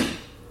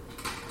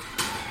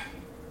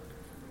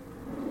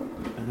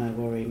 And I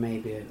worry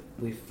maybe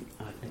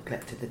I've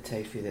neglected the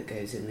tofu that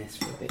goes in this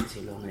for a bit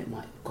too long and it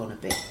might have gone a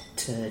bit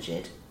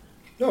turgid.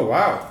 Oh,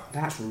 wow.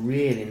 That's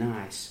really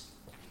nice.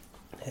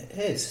 It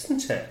is,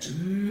 isn't it?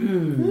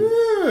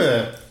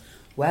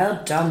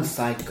 Well done,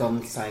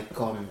 Saigon.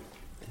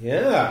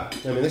 Yeah.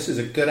 I mean, this is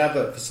a good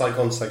advert for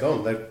Saigon.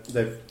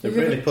 They've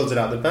really pulled it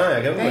out of the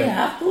bag, haven't they? They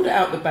have pulled it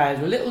out of the bag.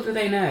 Well, little do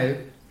they know,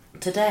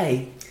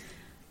 today,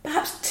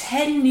 perhaps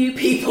 10 new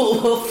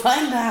people will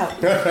find out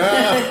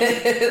that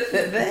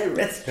their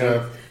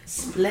restaurant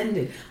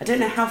splendid. I don't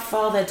know how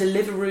far their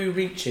Deliveroo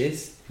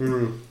reaches.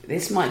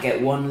 This might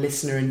get one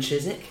listener in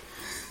Chiswick.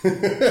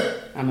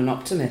 I'm an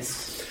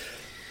optimist.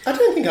 I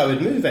don't think I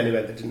would move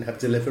anywhere that didn't have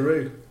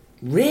Deliveroo.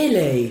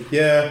 Really?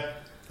 Yeah,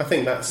 I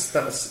think that's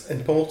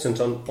important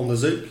on the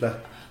Zoopla.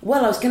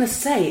 Well, I was going to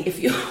say, if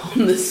you're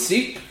on the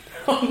Zoopla,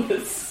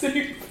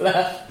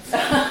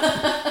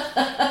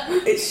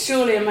 it's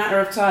surely a matter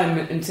of time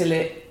until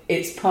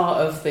it's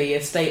part of the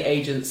estate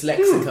agent's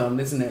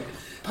lexicon, isn't it?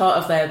 Part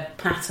of their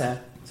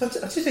patter. So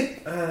I did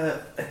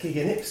a gig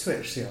in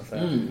Ipswich the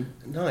other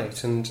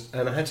night, and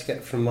I had to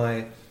get from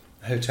my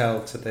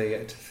hotel to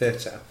the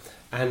theatre.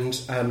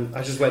 And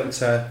I just went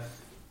to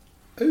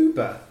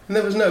Uber, and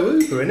there was no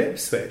Uber in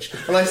Ipswich.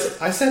 And I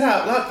said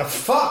out loud, "The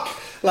fuck!"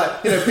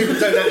 Like, people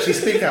don't actually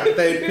speak out.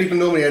 People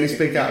normally only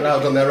speak out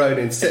loud on their own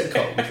in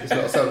sitcoms. It's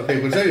not something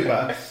people do.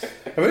 But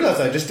I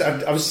realised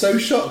I was so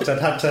shocked I'd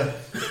had to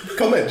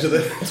comment to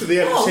the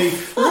empty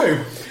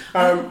room.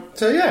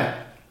 So yeah,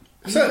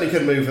 certainly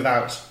couldn't move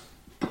without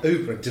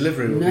Uber. And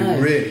Deliveroo would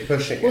be really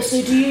pushing it. Well,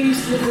 so do you use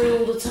Deliveroo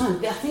all the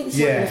time? I think it's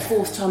like the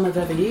fourth time I've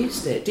ever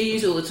used it. Do you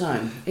use it all the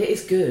time? It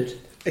is good.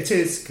 It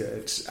is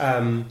good.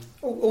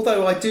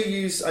 Although I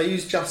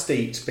use Just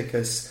Eat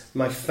because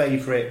my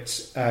favourite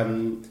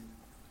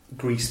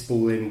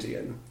greaseball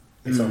Indian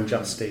is on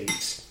Just Eat.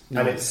 Nice.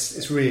 And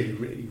it's really,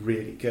 really,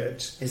 really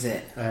good. Is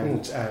it?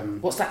 And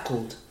what's that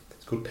called?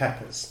 It's called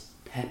Peppers.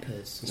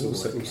 Peppers. It's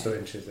also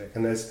in Chiswick.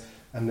 And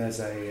there's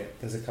a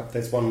couple.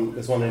 There's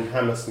one in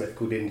Hammersmith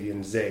called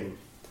Indian Zing,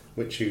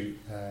 which you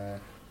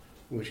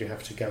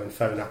have to go and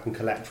phone up and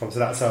collect from. So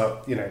that's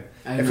our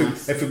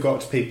if we've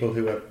got people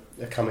who are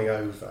coming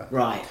over,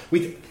 right?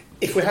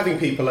 If we're having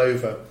people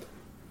over,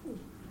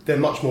 they're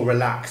much more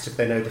relaxed if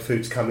they know the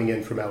food's coming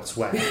in from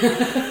elsewhere.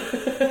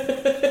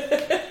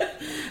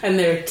 And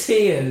there are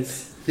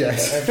tiers.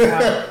 Yes, of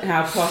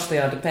how posh they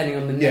are depending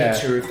on the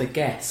nature of the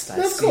guest.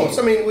 Of course,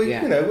 I mean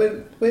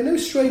we're no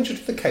stranger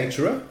to the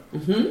caterer.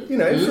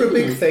 For a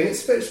big thing,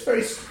 it's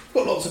very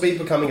got lots of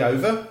people coming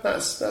over.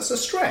 That's a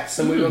stress,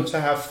 and we want to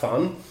have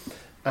fun,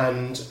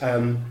 and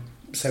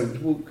so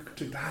we'll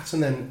do that,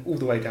 and then all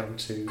the way down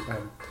to I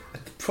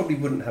probably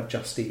wouldn't have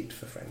Just Eat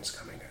for friends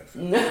coming over.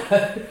 No,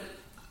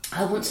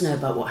 I want to know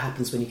about what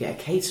happens when you get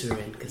a caterer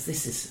in, because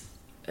this is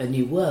a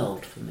new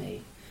world for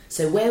me.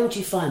 So where would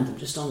you find them?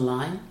 Just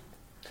online?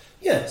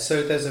 Yeah,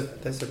 so there's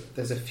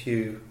a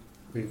few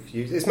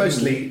reviews. It's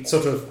mostly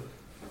sort of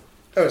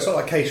it's not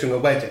like catering a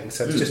wedding,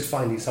 so it's just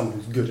finding someone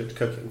who's good at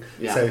cooking.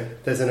 Yeah. So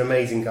there's an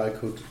amazing guy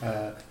called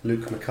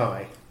Luke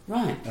Mackay,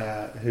 right?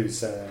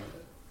 Who's a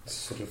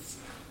sort of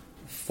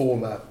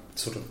former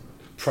sort of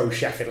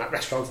pro-chef in like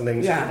restaurants and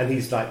things. Yeah. And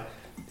he's the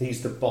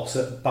boss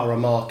at Borough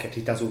Market.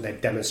 He does all their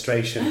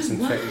demonstrations and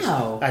things.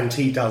 And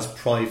he does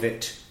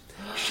private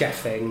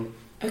chefing.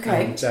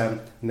 Okay.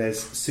 And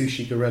there's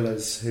sushi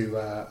gorillas who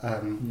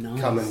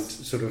come and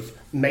sort of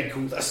make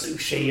all the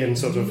sushi and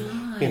sort of,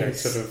 you know,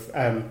 sort of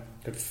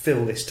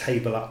fill this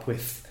table up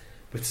with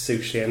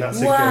sushi, and that's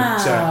a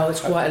good.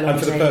 It's quite a long And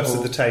for the table. purpose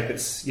of the tape,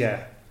 it's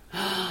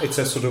it's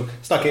a sort of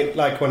it's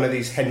like one of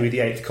these Henry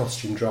VIII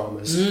costume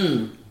dramas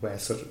where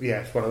sort of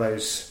it's one of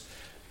those.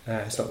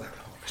 It's not that long.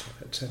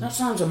 That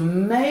sounds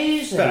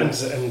amazing.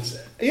 But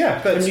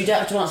and you don't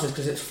have to answer this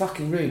because it's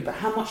fucking rude. But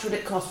how much would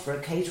it cost for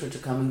a caterer to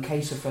come and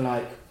cater for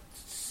like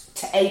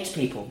 8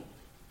 people?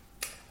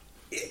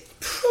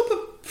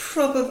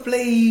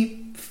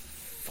 Probably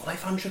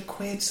 500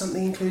 quid,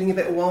 something, including a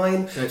bit of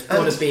wine. So it's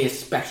got to be a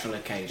special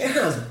occasion. It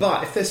has,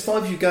 but if there's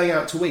 5 of you going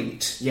out to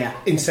eat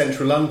in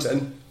central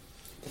London,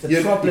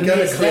 the problem you're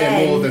going is to clear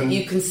then more than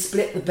you can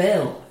split the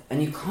bill,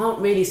 and you can't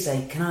really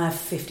say, "Can I have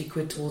 50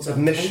 quid towards our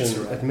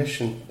caterer?"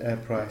 admission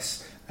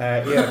price.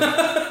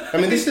 Yeah, I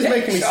mean, this is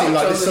making me seem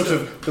like this sort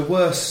of the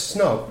worst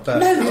snob, but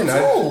No, not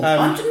at all.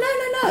 No.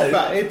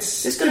 But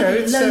it's There's going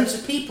to be loads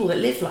of people that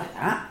live like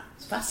that.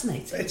 It's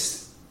fascinating.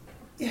 It's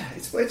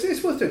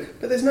worth doing,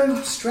 but there's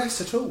no stress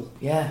at all.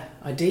 Yeah,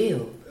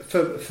 ideal.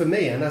 For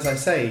me, and as I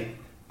say,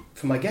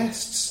 for my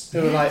guests,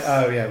 who are like,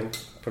 oh yeah, we're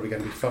probably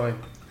going to be fine.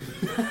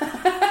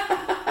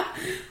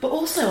 But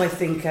also, I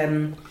think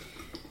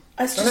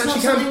it's just And not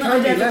actually something that I'd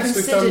can be ever less. We've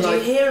considered. done,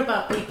 You hear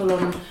about people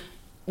on...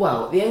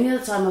 Well, the only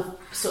other time I've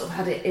sort of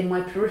had it in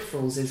my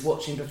peripherals is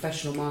watching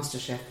Professional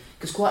MasterChef,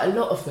 because quite a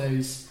lot of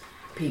those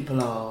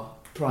people are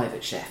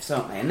private chefs,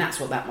 aren't they? And that's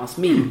what that must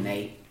mean.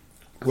 They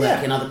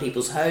work in other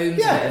people's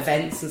homes, at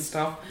events and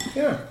stuff.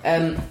 Yeah.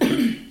 And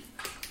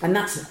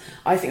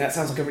I think that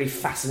sounds like a really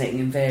fascinating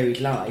and varied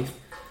life.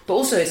 But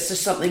also, it's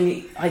just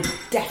something I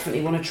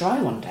definitely want to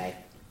try one day.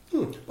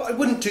 But I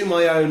wouldn't do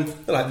my own.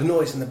 Like the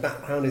noise in the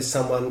background is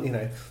someone, you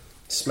know,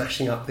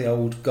 smashing up the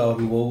old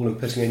garden wall and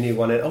putting a new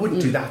one in. I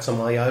wouldn't do that on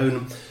my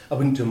own. I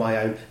wouldn't do my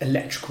own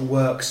electrical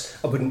works.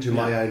 I wouldn't do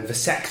my own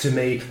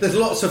vasectomy. There's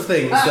lots of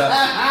things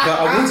that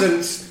I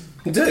wouldn't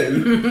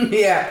do.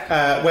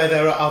 Where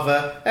there are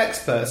other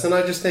experts, and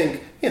I just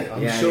think, you know,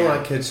 I'm sure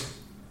I could.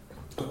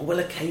 Well,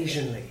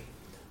 occasionally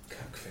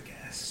cook for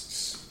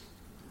guests.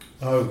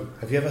 Oh,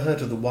 have you ever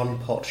heard of the One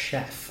Pot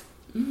Chef?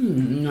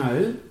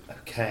 No.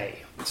 Okay,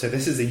 so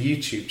this is a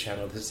YouTube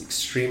channel that's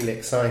extremely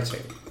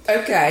exciting.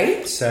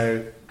 Okay.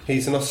 So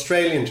he's an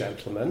Australian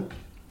gentleman.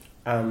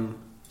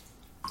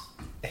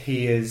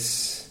 He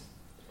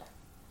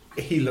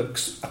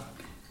looks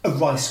a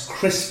Rice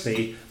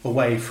Krispie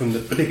away from the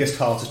biggest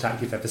heart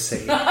attack you've ever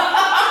seen.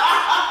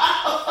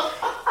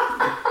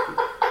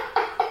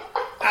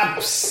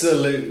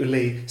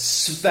 Absolutely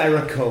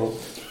spherical,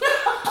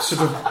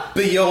 sort of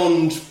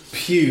beyond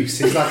puce.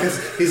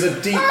 He's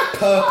a deep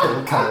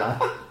purple colour.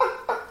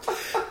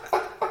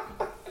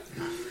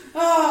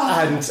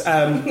 And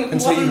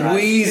so he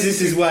wheezes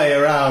his way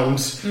around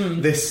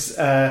this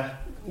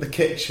the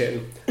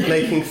kitchen,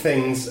 making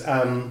things.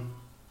 I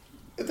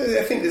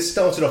think it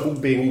started off all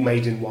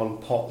made in one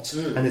pot,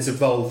 and it's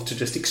evolved to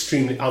just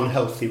extremely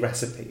unhealthy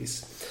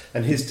recipes.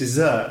 And his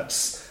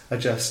desserts are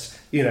just,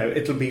 you know,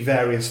 it'll be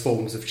various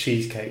forms of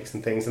cheesecakes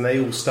and things, and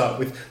they all start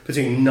with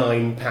putting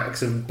 9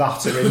 packs of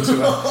butter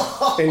into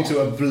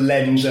a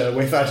blender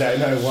with I don't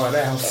know what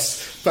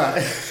else, but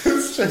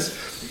it's just.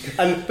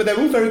 But they're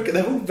all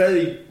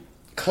very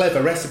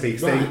clever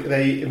recipes. Right.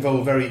 They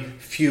involve very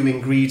few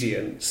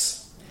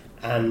ingredients,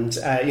 and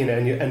you know,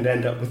 and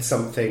end up with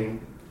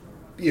something,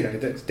 you know,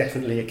 that's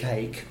definitely a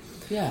cake.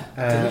 Yeah,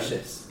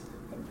 delicious.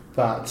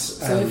 But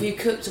so have you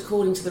cooked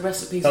according to the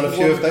recipes? Done a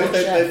few of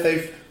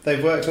those.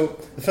 They've worked.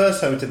 The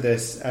first time we did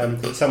this,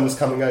 someone was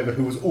coming over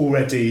who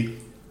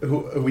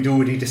we'd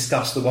already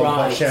discussed the One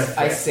Pot Chef.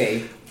 I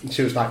see. And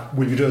she was like,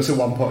 "Will you do us a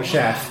One Pot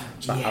Chef?" I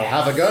was like,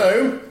 "I'll have a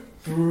go."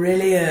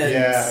 Brilliant.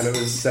 Yeah, and it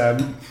was.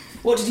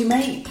 What did you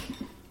make?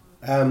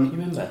 You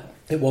remember?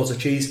 It was a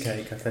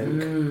cheesecake, I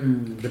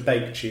think. The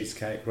baked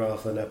cheesecake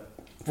rather than a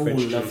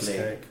French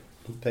cheesecake.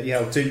 But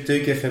yeah, do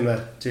give him a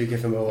watch.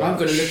 I'm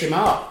going to look him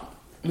up.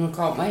 I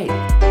can't wait.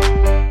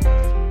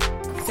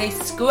 Say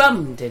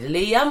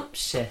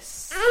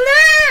scrumdiddly-umptious.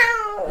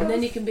 No! And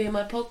then you can be in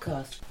my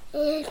podcast.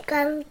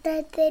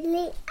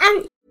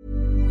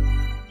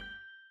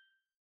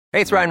 Hey,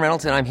 it's Ryan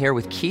Reynolds, and I'm here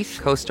with Keith,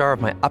 co-star of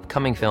my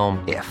upcoming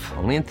film, If,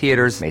 only in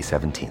theaters May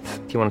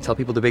 17th. Do you want to tell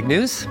people the big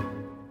news?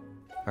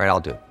 All right,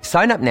 I'll do it.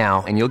 Sign up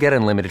now and you'll get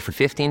unlimited for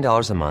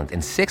 $15 a month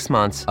and 6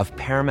 months of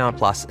Paramount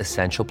Plus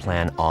Essential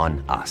Plan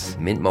on us.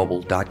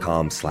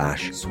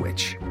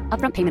 MintMobile.com/switch.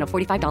 Upfront payment of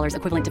 $45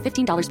 equivalent to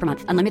 $15 per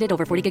month. Unlimited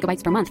over 40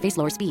 gigabytes per month. Face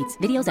lower speeds.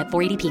 Videos at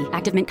 480p.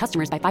 Active Mint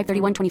customers by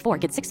 531.24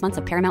 get 6 months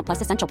of Paramount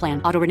Plus Essential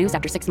Plan. Auto renews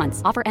after 6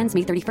 months. Offer ends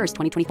May 31st,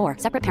 2024.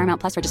 Separate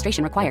Paramount Plus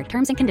registration required.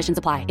 Terms and conditions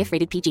apply if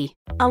rated PG.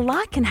 A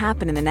lot can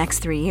happen in the next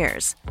 3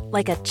 years.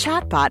 Like a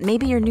chatbot may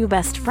be your new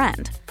best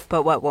friend.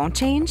 But what won't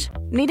change?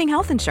 Needing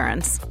health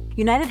insurance.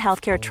 United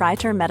Healthcare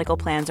Tri-Term Medical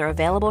Plans are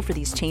available for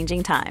these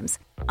changing times.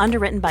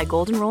 Underwritten by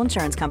Golden Rule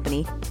Insurance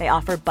Company, they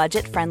offer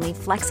budget-friendly,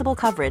 flexible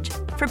coverage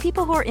for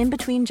people who are in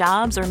between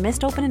jobs or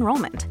missed open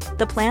enrollment.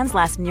 The plans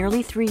last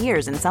nearly 3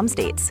 years in some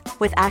states,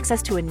 with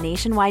access to a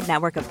nationwide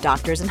network of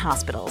doctors and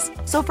hospitals.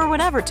 So for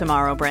whatever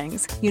tomorrow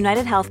brings,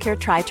 United Healthcare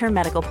Tri-Term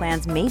Medical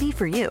Plans may be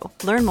for you.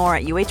 Learn more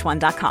at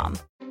uh1.com.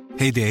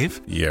 Hey,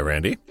 Dave. Yeah,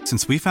 Randy.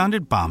 Since we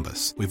founded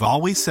Bombas, we've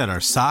always said our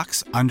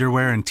socks,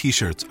 underwear, and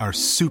T-shirts are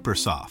super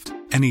soft.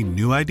 Any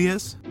new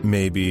ideas?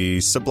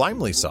 Maybe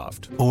sublimely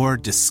soft. Or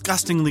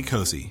disgustingly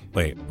cozy.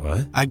 Wait,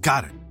 what? I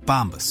got it.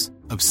 Bombas.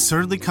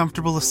 Absurdly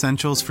comfortable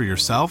essentials for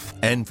yourself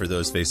and for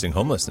those facing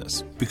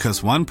homelessness.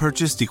 Because one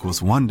purchased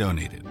equals one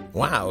donated.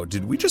 Wow,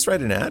 did we just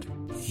write an ad?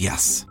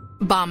 Yes.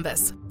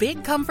 Bombas.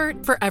 Big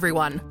comfort for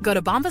everyone. Go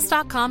to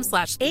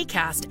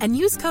bombas.com/ACAST and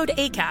use code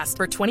ACAST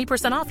for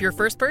 20% off your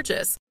first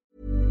purchase.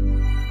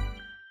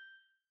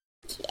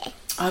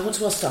 I want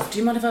to ask stuff. Do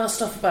you mind if I ask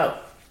stuff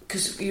about...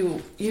 Because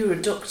you're a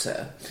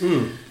doctor,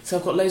 so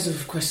I've got loads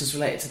of questions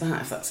related to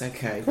that, if that's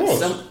okay. Of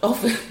course.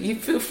 Often, you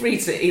feel free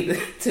to either,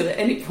 to at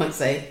any point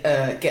say,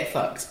 get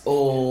fucked,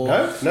 or...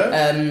 No.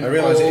 I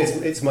realise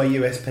it's my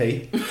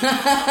USP.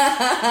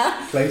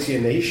 Play to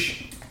your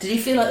niche. Did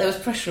you feel like there was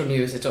pressure on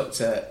you as a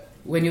doctor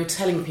when you're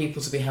telling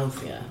people to be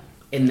healthier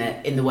in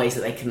the ways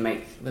that they can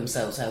make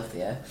themselves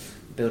healthier?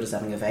 Builders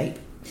having a vape.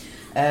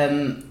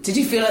 Did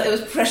you feel like there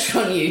was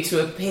pressure on you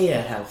to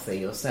appear healthy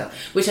yourself?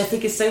 Which I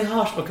think is so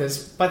harsh because,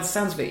 by the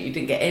sounds of it, you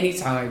didn't get any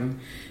time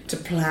to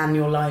plan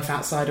your life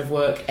outside of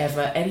work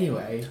ever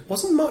anyway.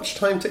 Wasn't much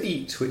time to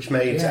eat, which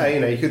made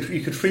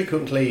you could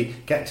frequently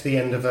get to the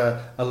end of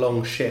a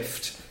long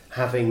shift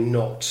having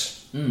not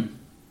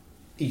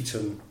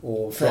eaten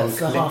or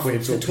drunk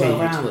liquids or 12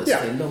 peed.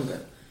 hours,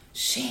 longer.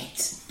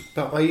 Shit.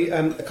 But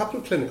a couple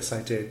of clinics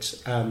I did.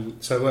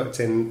 So I worked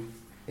in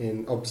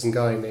obs and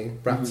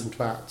gynae, brats and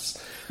twats.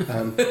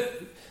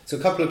 So a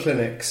couple of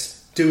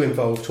clinics do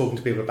involve talking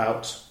to people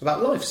about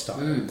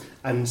lifestyle.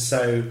 And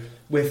so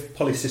with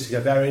polycystic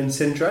ovarian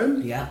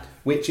syndrome,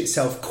 which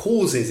itself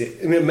causes it,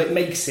 it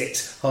makes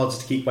it harder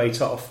to keep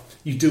weight off,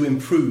 you do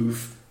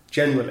improve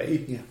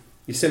generally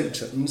your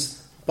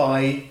symptoms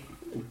by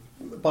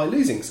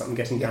losing some,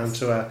 getting down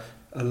to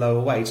a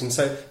lower weight. And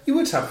so you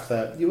would have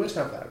that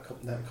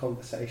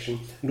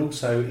conversation. And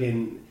also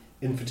in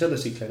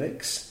infertility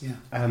clinics,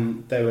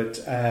 there would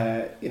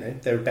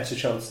there are better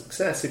chance of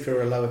success if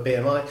you're a lower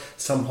BMI.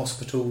 Some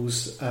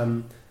hospitals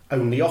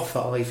only offer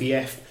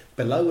IVF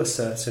below a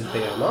certain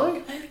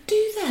BMI. Oh,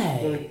 do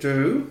they? They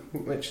do,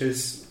 which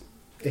is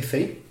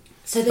iffy.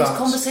 So those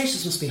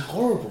conversations must be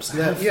horrible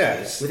to have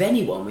with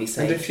anyone. We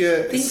say, and if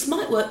things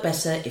might work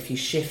better if you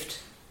shift.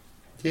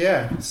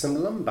 Yeah, some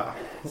lumbar.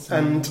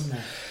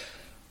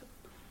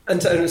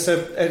 And so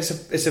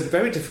it's a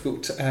very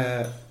difficult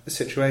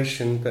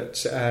situation,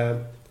 but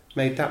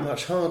made that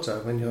much harder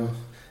when you're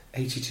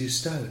 82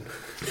 stone.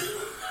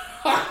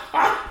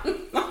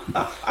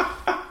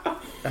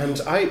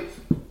 And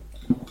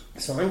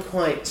I'm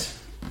quite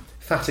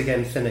fat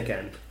again, thin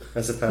again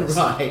as a person.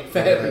 Right,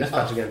 fair enough.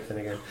 Fat again, thin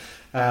again.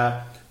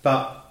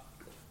 But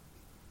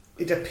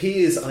it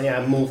appears I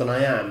am more than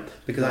I am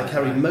because I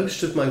carry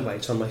most of my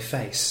weight on my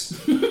face.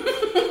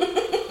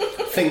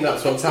 I think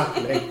that's what's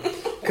happening.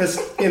 Because,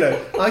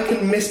 I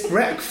can miss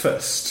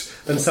breakfast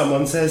and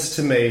someone says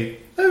to me,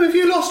 "Oh, have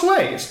you lost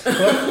weight?"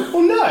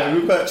 Well,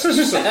 no, but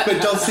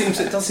it does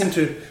seem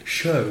to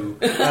show.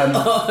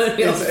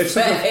 It's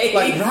sort of,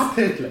 like,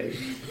 rapidly.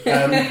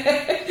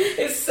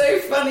 It's so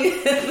funny.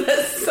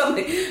 That's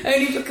something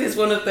only because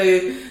one of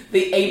the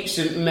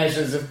ancient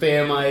measures of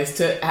BMI is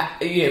to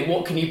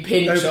what can you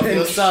pinch off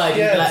your side?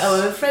 Yes. And be like,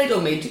 "Oh, I'm afraid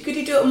on me. Could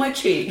you do it on my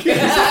cheek?"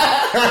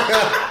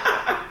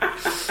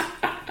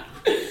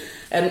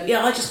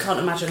 I just can't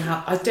imagine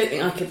how. I don't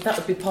think I could. That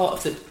would be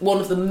part of one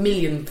of the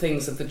million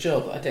things of the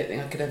job. I don't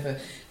think I could ever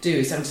do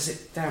is having to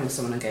sit down with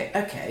someone and go,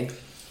 "Okay,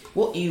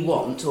 what you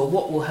want or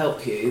what will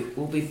help you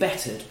will be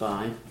bettered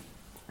by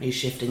you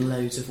shifting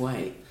loads of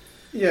weight."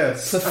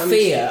 Yes, for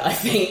fear, I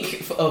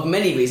think, of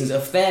many reasons,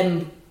 of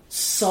them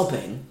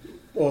sobbing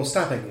or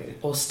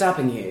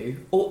stabbing you,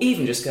 or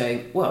even just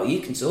going, "Well, you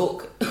can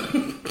talk."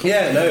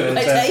 Yeah, no.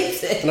 I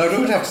hate it. And I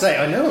would have to say,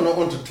 I know I'm not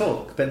one to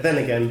talk, but then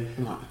again,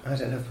 I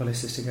don't have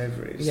polycystic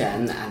ovaries. Yeah,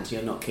 and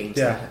you're not keen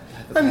to have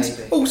a and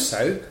baby.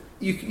 Also,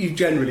 you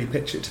generally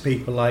pitch it to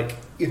people like,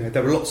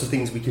 there are lots of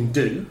things we can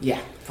do.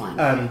 Yeah,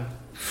 fine.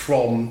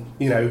 From,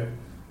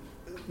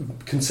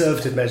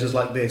 conservative measures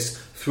like this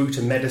through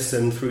to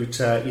medicine, through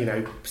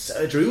to,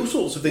 surgery, all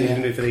sorts of things you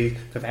can do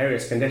for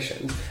various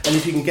conditions. And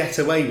if you can get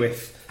away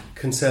with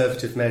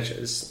conservative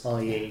measures,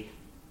 i.e.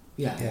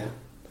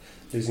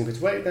 losing a bit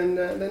of weight, then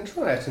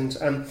try it. And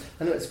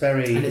I know it's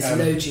very... And it's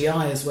low GI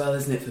as well,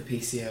 isn't it, for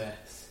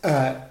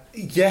PCOS?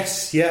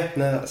 Yes,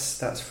 no,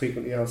 that's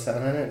frequently asked that.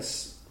 And I know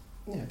it's...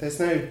 there's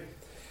no...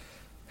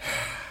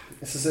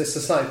 It's a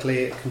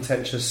slightly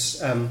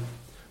contentious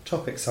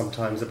topic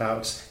sometimes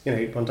about,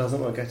 one doesn't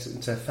want to get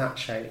into fat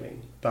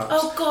shaming. But,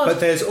 oh, God.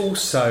 But there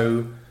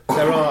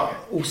are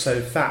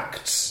also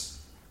facts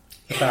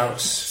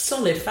about...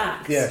 Solid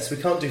facts. Yes, we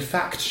can't do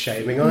fact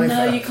shaming either.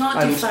 No, you can't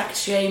do fact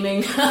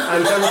shaming.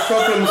 And there are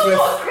problems with...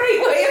 What a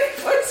great way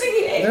of putting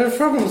it! There are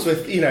problems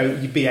with,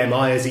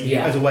 BMI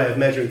as a way of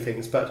measuring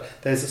things, but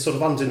there's a sort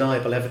of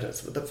undeniable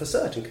evidence that for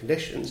certain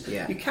conditions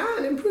you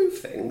can improve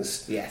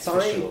things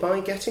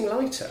by getting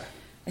lighter.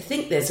 I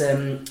think there's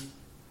and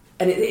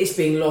it is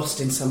being lost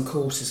in some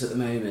courses at the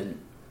moment.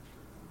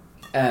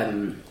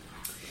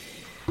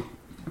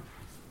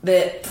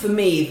 For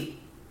me,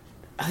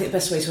 I think the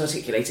best way to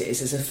articulate it is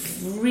there's a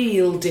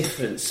real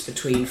difference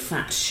between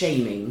fat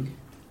shaming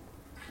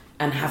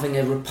and having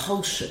a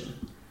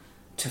repulsion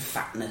to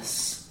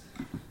fatness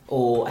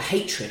or a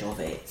hatred of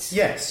it.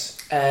 Yes.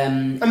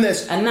 And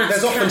there's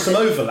often some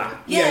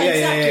overlap. Yeah,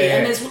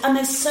 exactly. And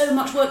there's so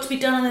much work to be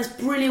done, and there's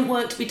brilliant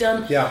work to be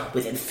done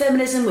within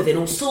feminism, within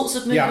all sorts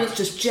of movements,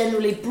 just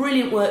generally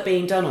brilliant work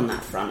being done on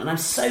that front. And I'm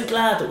so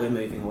glad that we're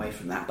moving away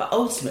from that. But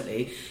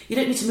ultimately, you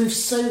don't need to move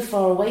so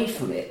far away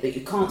from it that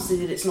you can't see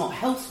that it's not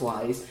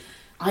health-wise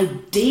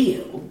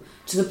ideal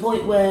to the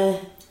point where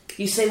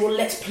you say, well,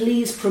 let's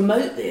please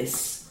promote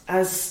this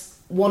as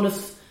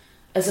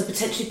a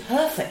potentially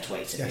perfect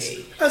way to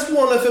be. As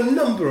one of a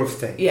number of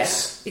things.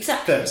 Yes,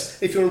 exactly. That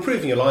if you're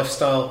improving your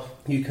lifestyle,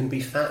 you can be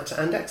fat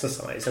and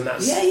exercise, and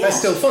that's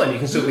still fine. You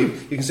can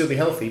still be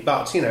healthy,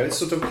 but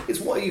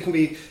it's what you can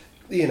be.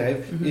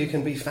 You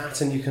can be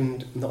fat and you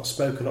can not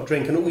smoke and not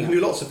drink, and you can do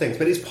lots of things.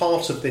 But it's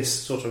part of this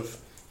sort of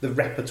the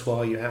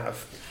repertoire you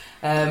have.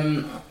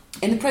 In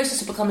the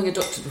process of becoming a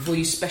doctor, before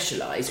you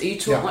specialise, are you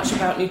taught much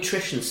about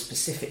nutrition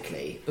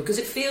specifically? Because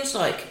it feels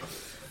like.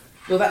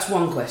 Well, that's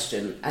one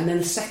question. And then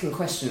the second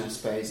question, I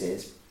suppose,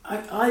 is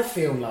I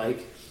feel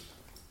like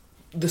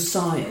the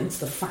science,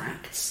 the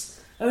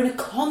facts, are in a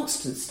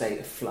constant state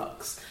of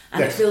flux.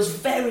 And it feels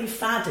very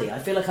faddy. I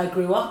feel like I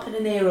grew up in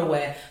an era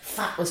where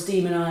fat was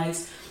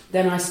demonised.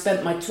 Then I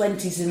spent my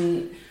 20s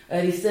and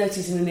early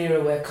 30s in an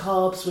era where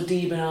carbs were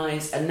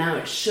demonised. And now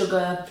it's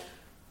sugar.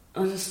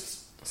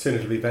 Soon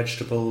it'll be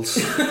vegetables.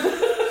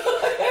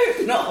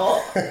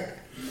 Not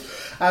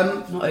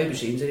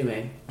aubergines,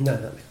 anyway.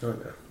 No.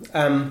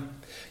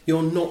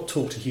 You're not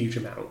taught a huge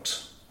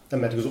amount at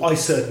medical school. I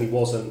certainly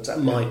wasn't at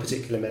my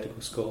particular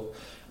medical school.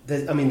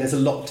 There's a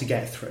lot to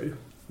get through.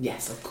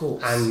 Yes, of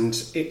course. And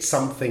it's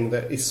something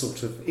that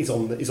is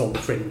on the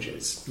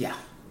fringes. Yeah.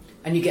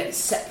 And you get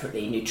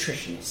separately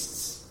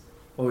nutritionists,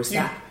 or is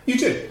that you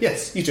do?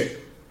 Yes, you do.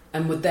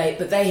 And they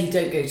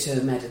don't go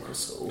to medical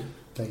school.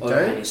 They or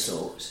don't. Of any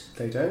sort.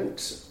 They don't.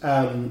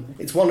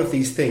 It's one of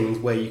these things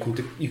where you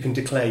can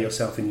declare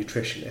yourself a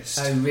nutritionist.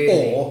 Oh,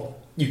 really? Or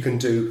you can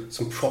do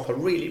some proper,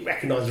 really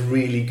recognised,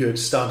 really good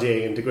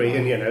studying and degree,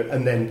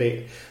 and then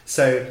be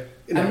so.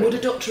 And would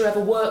a doctor ever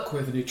work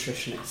with a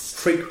nutritionist?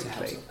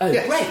 Frequently. Oh,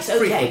 yes, great. Okay,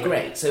 frequently.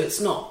 Great. So it's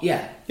not.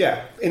 Yeah.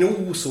 Yeah. In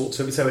all sorts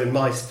of. So in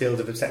my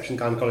field of obstetrics and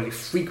gynaecology,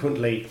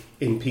 frequently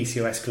in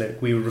PCOS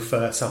clinic, we would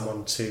refer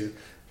someone to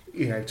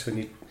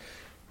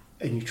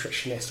a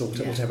nutritionist or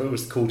whatever it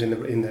was called in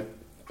the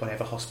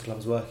whatever hospital I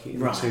was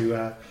working in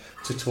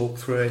to talk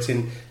through it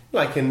in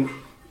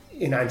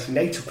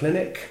antenatal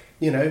clinic.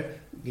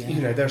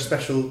 There are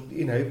special.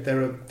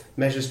 There are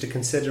measures to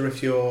consider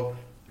if you're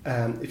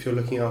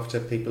looking after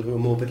people who are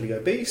morbidly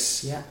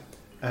obese. Yeah.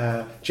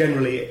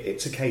 Generally,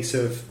 it's a case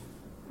of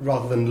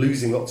rather than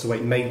losing lots of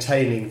weight,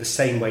 maintaining the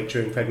same weight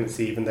during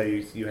pregnancy, even though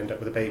you end up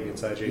with a baby in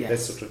surgery.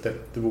 There's sort of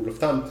the rule of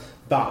thumb.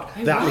 But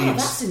that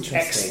needs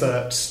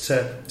experts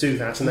to do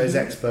that, and those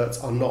experts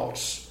are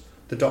not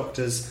the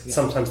doctors. Yeah.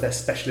 Sometimes they're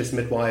specialist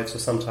midwives, or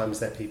sometimes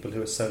they're people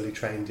who are solely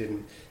trained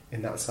in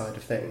that side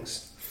of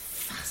things.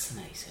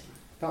 Fascinating.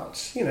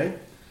 But,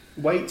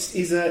 weight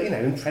is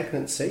in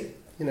pregnancy,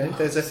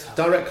 there's a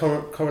direct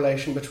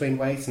correlation between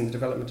weight and the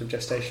development of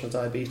gestational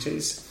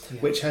diabetes,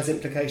 which has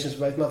implications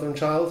for both mother and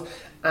child.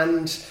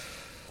 And,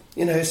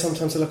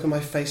 sometimes I look at my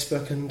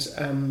Facebook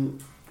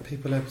and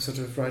people are sort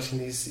of writing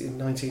these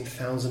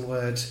 19,000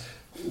 word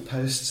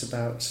posts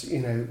about,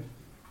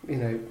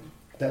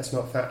 let's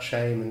not fat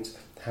shame, and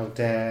how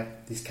dare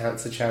these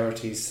cancer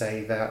charities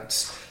say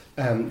that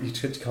you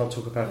can't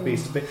talk about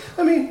obesity.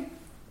 I mean,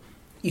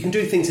 you can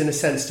do things in a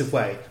sensitive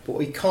way, but what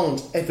we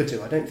can't ever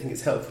do, I don't think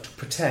it's helpful to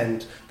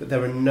pretend that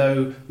there are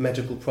no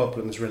medical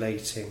problems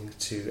relating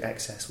to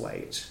excess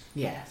weight.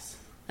 Yes,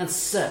 and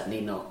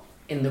certainly not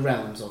in the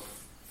realms of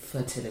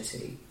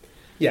fertility.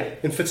 Yeah,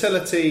 in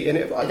fertility,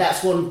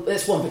 that's one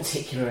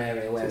particular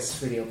area where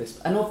it's really obvious,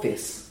 and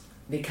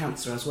obviously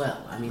cancer as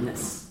well. I mean,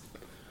 there's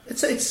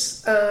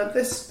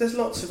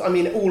lots of. I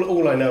mean,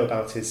 all I know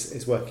about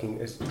is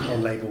working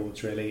on labour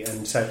wards really,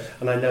 and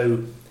I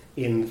know.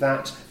 In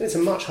that, it's a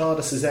much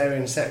harder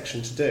caesarean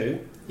section to do.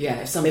 Yeah,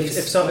 if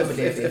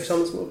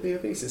someone's morbidly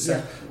obese,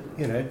 so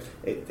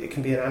it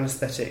can be an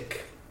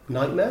anaesthetic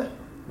nightmare.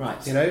 Right.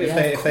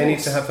 If they need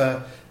to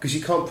have because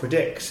you can't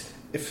predict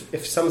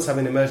if someone's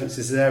having an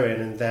emergency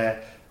caesarean and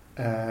they're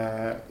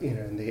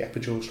and the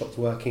epidural stops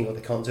working or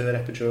they can't do an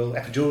epidural.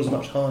 Epidurals are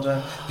much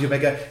harder.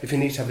 If you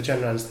need to have a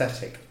general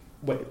anaesthetic,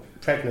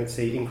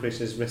 pregnancy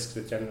increases risks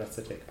with general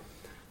anaesthetic.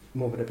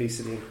 Morbid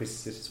obesity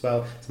increases it as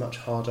well. It's much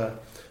harder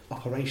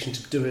operation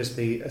to do as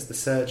the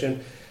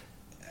surgeon.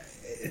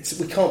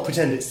 We can't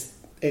pretend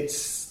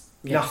it's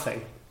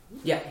nothing.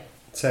 Yeah.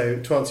 So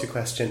to answer your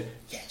question,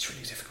 yeah, it's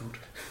really difficult.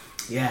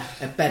 Yeah,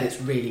 I bet it's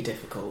really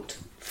difficult.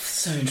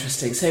 So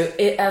interesting. So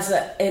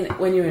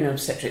when you're in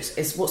obstetrics,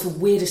 what's the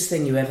weirdest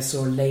thing you ever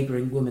saw a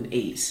labouring woman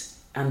eat,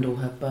 and or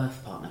her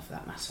birth partner for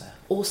that matter,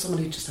 or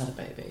someone who just had a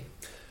baby?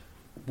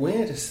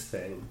 Weirdest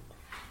thing?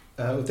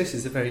 This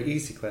is a very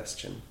easy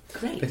question.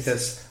 Great.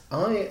 Because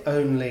I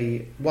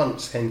only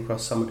once came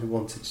across someone who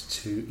wanted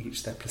to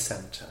eat their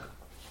placenta.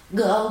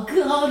 Oh,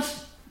 God!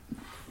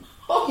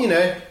 You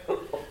know,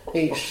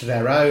 each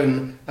their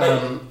own.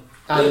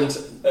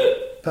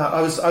 But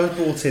I was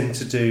brought in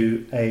to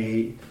do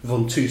a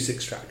ventouse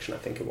extraction, I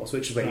think it was,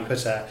 which is where you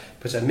put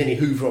a mini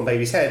Hoover on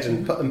baby's head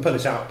and pull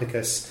it out,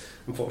 because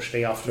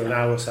unfortunately after an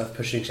hour or so of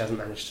pushing, she hasn't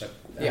managed to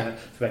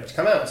for baby to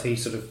come out. So you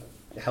sort of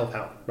help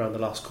out around the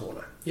last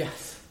corner.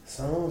 Yes.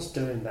 So I was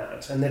doing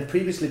that, and there'd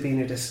previously been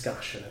a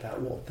discussion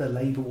about what the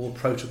labour ward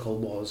protocol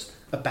was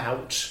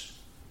about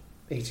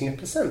eating a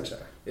placenta.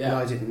 Yeah. And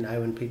I didn't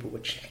know, and people were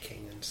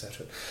checking, and sort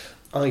of.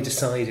 I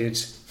decided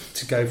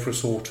to go for a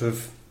sort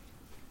of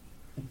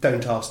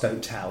don't ask,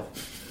 don't tell.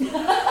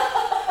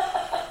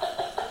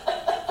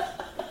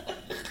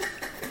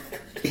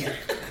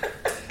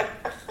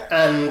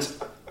 And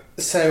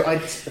so I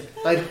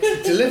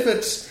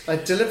delivered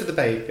the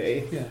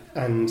baby,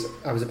 and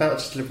I was about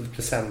to deliver the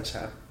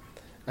placenta,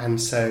 and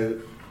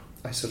so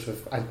I sort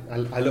of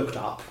I looked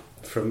up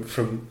from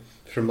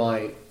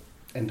my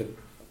end of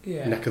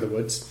neck of the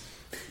woods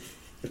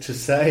to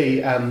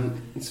say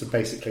sort of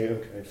basically,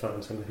 okay,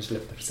 fine, so I'm going to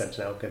deliver the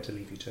placenta now, I'm going to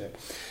leave you to it.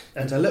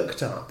 And I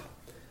looked up,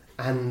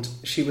 and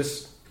she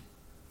was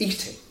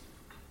eating.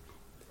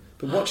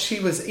 But what she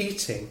was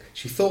eating,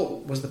 she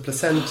thought was the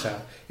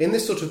placenta, in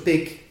this sort of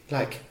big,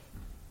 like,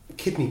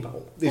 kidney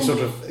bowl, this sort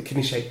of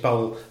kidney-shaped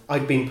bowl.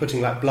 I'd been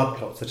putting, like, blood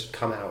clots that had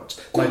come out.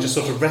 And I just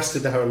sort of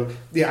rested her on,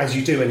 as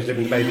you do when you're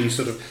delivering the baby,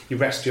 you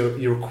rest your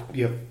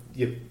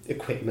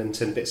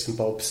equipment and bits and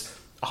bobs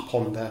up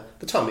on the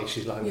tummy.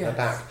 She's lying on her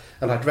back.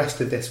 And I'd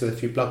rested this with a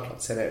few blood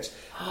clots in it.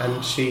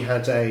 And she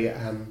had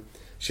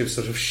she was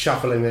sort of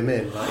shoveling them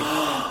in,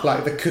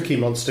 like the Cookie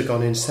Monster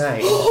gone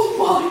insane. Oh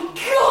my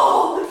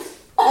God!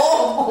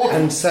 Oh my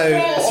and so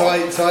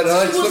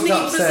I looked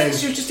up saying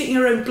she was just eating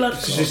her own blood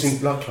clots. She was eating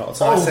blood clots.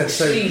 And I said,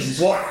 so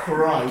Jesus what?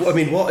 Christ. I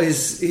mean, what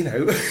is So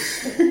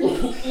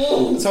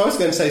I was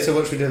going to say, so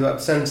what should we do about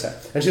the placenta?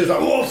 And she was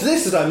like, what's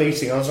this that I'm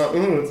eating? I was like,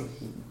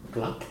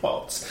 blood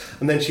clots.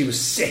 And then she was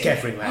sick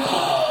everywhere,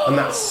 and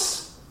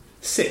that's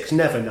sick,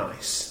 never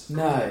nice.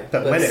 No,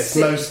 but when it's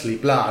mostly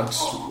blood,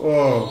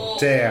 oh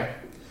dear.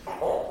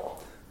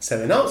 So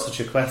in answer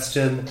to your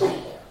question,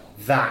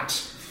 that.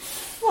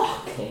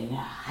 Fucking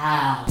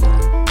hell.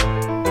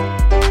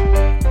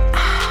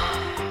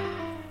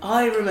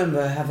 I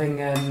remember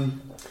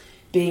having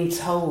being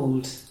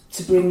told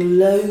to bring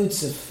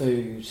loads of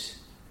food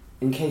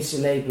in case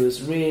your labour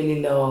was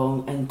really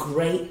long, and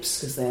grapes,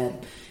 because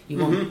you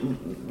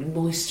want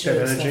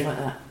moisture and stuff like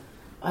that.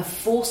 I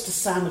forced a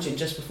sandwich in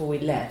just before we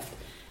left,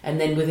 and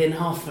then within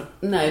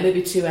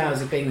maybe 2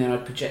 hours of being there,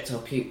 I'd projectile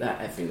puke that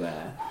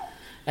everywhere.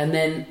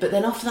 But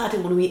then after that, I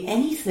didn't want to eat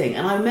anything.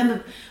 And I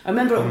remember at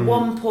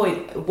one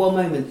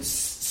moment,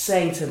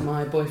 saying to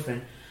my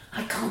boyfriend,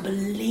 I can't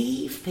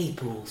believe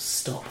people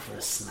stop for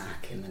a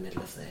snack in the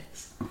middle of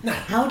this. No.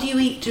 How do you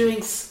eat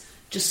during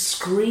just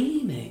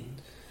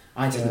screaming?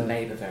 I didn't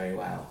labour very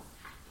well.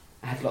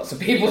 I had lots of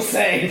people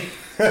saying,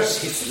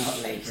 she's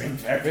not labouring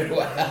very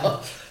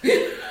well.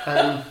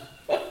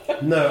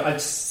 No, I'd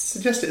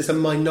suggest it's a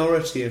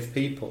minority of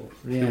people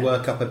who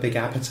work up a big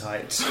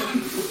appetite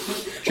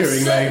during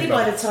certainly labour.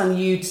 By the time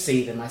you'd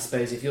see them, I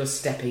suppose, if you're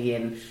stepping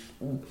in,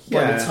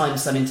 by the time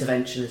some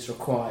intervention is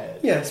required.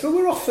 Yes, but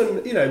we're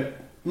often,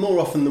 more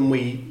often than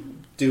we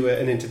do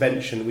an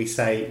intervention, we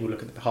say, we'll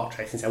look at the heart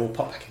rate and say, we'll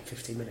pop back in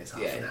 15 minutes,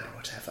 half an hour,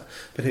 whatever.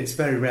 But it's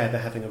very rare they're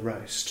having a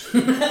roast.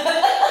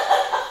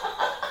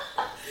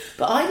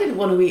 But I didn't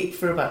want to eat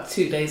for about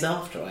 2 days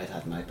after I'd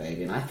had my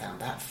baby, and I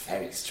found that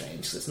very strange,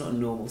 because it's not a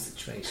normal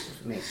situation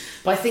for me.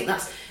 But I think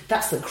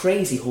that's the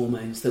crazy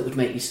hormones that would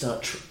make you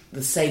start,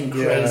 the same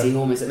crazy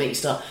hormones that make you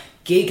start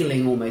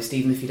giggling almost,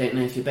 even if you don't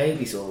know if your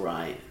baby's all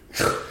right.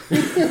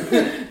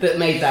 That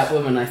made that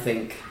woman, I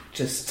think,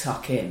 just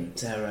tuck in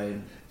to her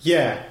own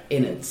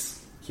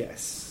innards.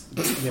 Yes.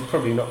 You're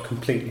probably not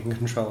completely in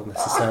control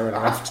necessarily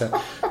after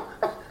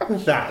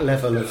that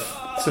level of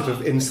sort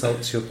of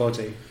insult to your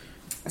body.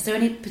 Is there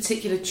any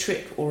particular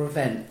trip or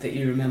event that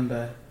you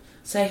remember,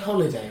 say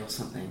holiday or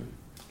something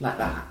like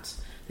that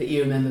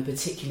you remember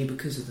particularly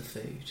because of the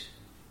food?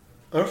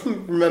 I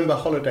often remember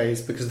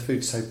holidays because the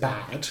food's so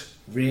bad.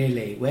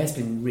 Really? Where's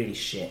been really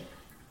shit?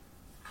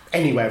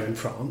 Anywhere in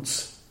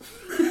France.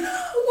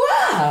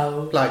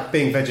 Wow! Like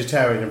being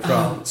vegetarian in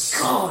France.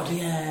 Oh, God,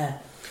 yeah.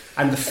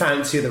 And the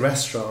fancier the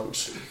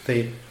restaurant.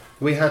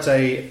 We had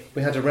a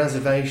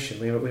reservation.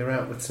 We were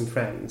out with some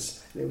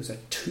friends, and it was a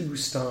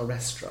 2-star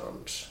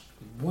restaurant.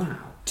 Wow.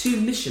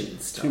 2 Michelin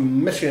stars. 2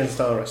 Michelin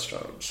star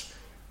restaurants.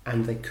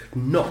 And they could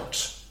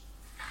not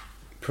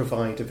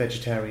provide a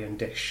vegetarian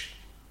dish.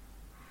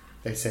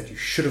 They said you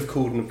should have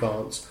called in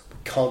advance. We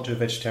can't do a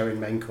vegetarian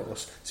main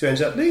course, so he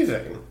ended up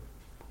leaving.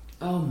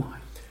 Oh my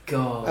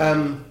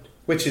God!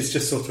 Which is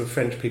just sort of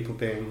French people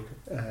being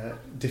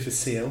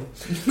difficile.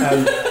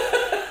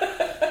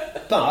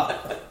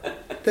 But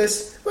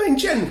in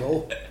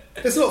general,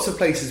 there's lots of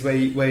places where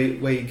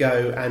you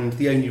go, and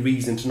the only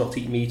reason to not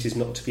eat meat is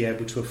not to be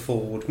able to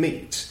afford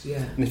meat.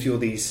 Yeah. And if you're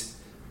these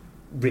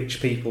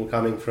rich people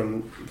coming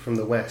from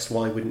the West,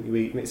 why wouldn't you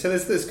eat meat? So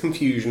there's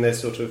confusion.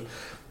 There's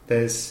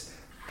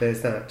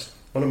that.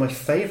 One of my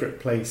favourite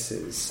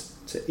places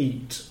to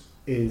eat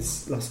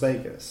is Las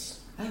Vegas.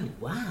 Oh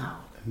wow!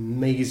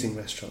 Amazing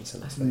restaurants in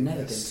Las Vegas. I've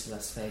never been to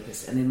Las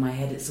Vegas, and in my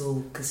head it's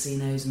all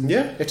casinos and...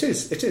 Yeah, it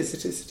is. It's,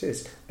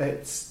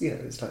 you know,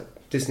 it's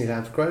like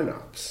Disneyland for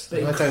grown-ups.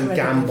 But I don't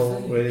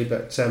gamble, food. really,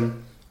 but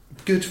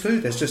good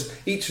food. There's just...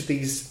 Each of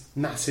these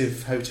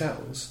massive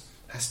hotels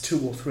has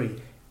 2 or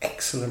 3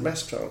 excellent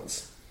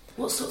restaurants.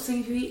 What sort of thing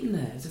have you eaten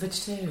there? As a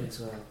vegetarian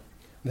as well?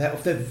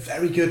 They're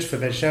very good for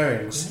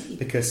vegetarians. Great.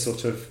 Because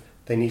sort of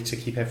they need to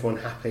keep everyone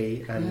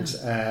happy and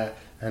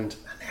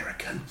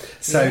American.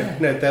 So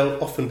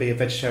there'll often be a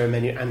vegetarian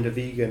menu and a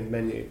vegan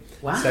menu.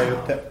 Wow.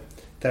 So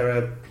there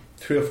are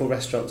 3 or 4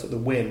 restaurants at the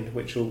Wynn,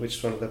 which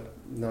is one of the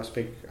nice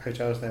big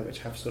hotels there, which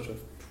have sort of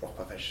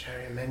proper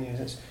vegetarian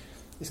menus.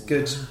 It's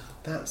good. Wow.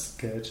 That's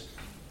good.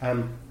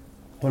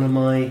 One of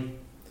my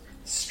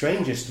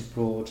strangest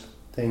abroad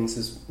things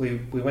is we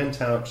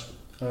went out.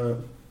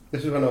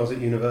 This was when I was at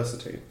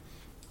university.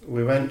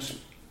 We went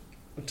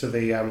to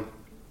the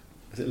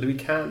is it Louis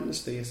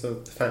Cannes, the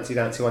sort of fancy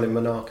dancy one in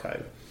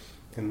Monaco.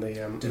 In the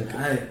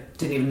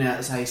didn't even know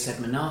that's how you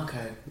said Monaco.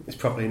 It's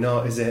probably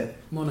not, is it?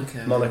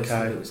 Monaco.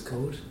 Monaco. It was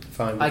called.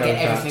 Fine. I get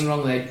everything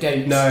wrong though.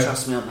 Don't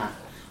trust me on that.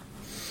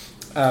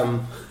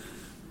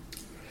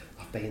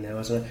 I've been there,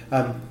 wasn't it?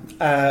 And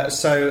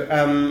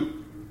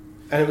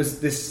it was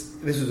this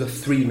was a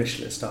 3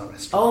 Michelin star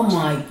restaurant. Oh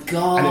my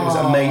God! And it was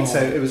amazing.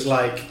 So it was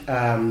like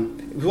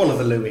it was one of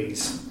the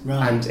Louis,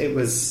 right? And it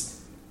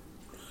was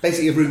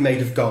basically a room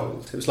made of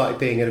gold. It was like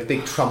being in a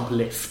big Trump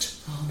lift.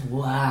 Oh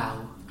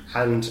wow!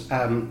 And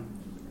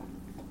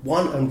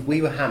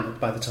we were hammered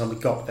by the time we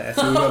got there,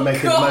 so we weren't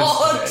making the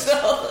most of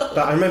it.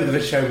 But I remember the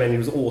vegetarian menu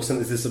was awesome.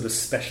 There's this sort of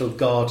special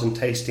garden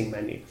tasting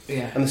menu.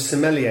 Yeah. And the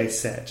sommelier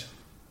said,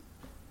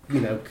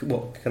 you know,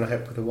 what can I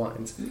help with the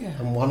wines? Yeah.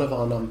 And one of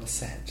our numbers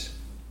said,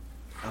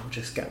 I'll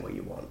just get what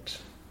you want.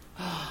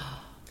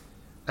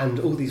 And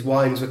all these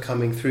wines were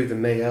coming through the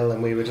meal,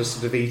 and we were just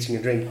sort of eating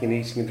and drinking and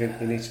eating and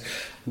drinking and eating.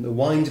 And the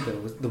wine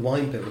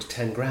bill was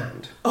 10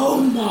 grand.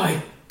 Oh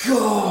my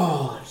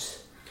God!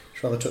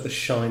 Which rather took the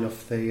shine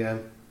off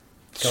the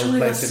Surely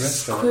gold-plated that's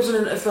restaurant.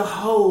 Equivalent of the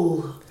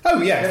whole.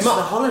 Oh yeah, rest of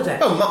the holiday.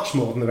 Oh, much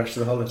more than the rest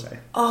of the holiday.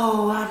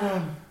 Oh,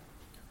 Adam.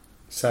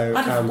 So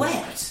I'd have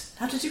wept.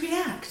 How did you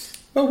react?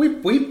 Well,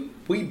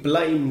 we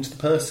blamed the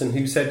person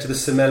who said to the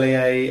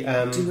sommelier,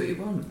 "Do what you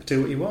want."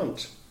 Do what you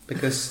want,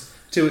 because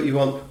do what you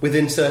want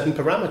within certain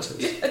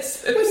parameters.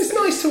 Yes. Well, it's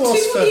nice to ask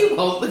do what you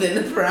want within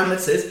the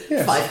parameters.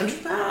 Yes.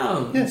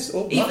 £500. Yes,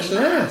 or even much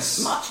less.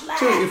 Much less.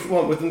 Do what you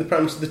want within the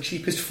parameters of the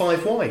cheapest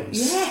 5 wines.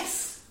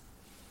 Yes.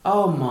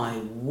 Oh my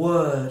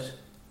word.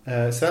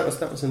 So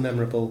that was a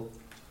memorable.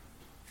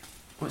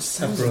 Well, it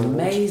sounds abroad.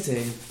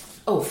 amazing.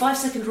 Oh,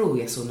 5-second rule,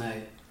 yes or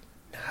no?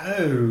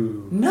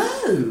 No.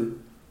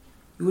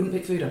 You wouldn't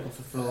pick food up off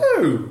the floor?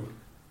 No.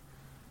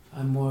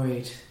 I'm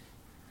worried.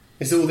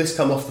 Is all this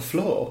come off the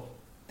floor?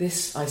 I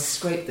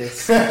scraped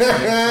this off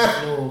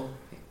the floor.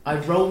 I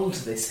rolled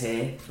this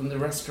here from the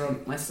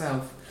restaurant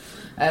myself.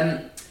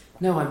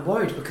 No, I'm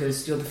worried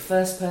because you're the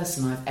first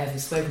person I've ever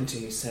spoken to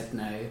who said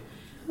no,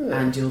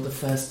 and you're the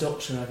first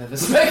doctor I've ever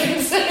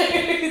spoken to.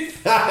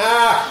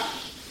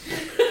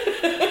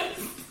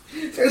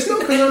 It's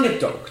not because I'm a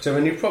doctor,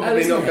 and you're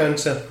probably not it? going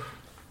to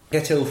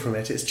get ill from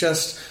it. It's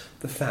just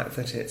the fact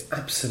that it's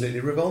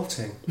absolutely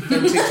revolting.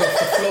 Empties off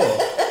the floor.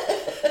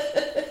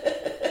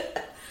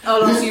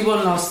 I'll ask you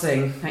one last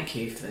thing. Thank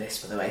you for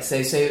this, by the way.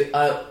 So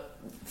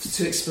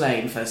to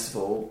explain, first of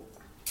all,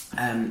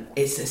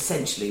 it's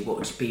essentially what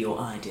would be your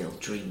ideal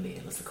dream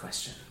meal is the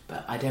question.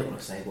 But I don't want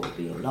to say what would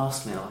be your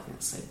last meal. I think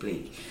it's so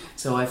bleak.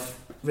 So I've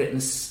written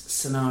a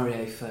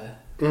scenario for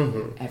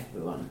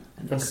everyone,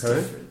 and it's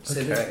different.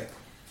 So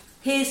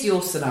here's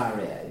your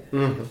scenario.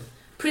 Mm-hmm.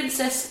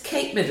 Princess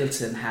Kate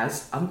Middleton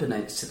has,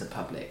 unbeknownst to the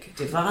public,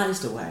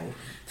 devised a way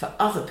for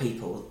other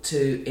people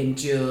to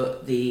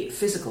endure the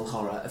physical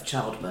horror of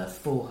childbirth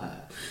for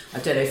her. I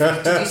don't know if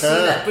did you see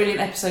that brilliant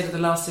episode of the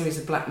last series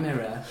of Black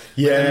Mirror?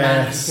 Yes. Where the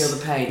man can feel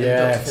the pain and the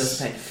doctor feels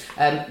the pain.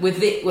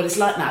 Well, it's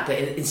like that, but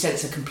instead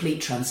it's a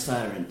complete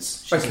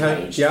transference. She's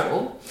arranged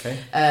for. Okay.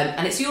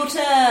 And it's your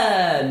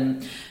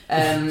turn.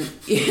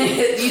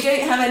 You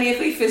don't have any of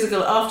the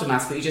physical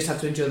aftermath, but you just have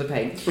to endure the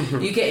pain.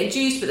 You get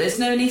induced, but there's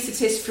no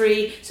anaesthetist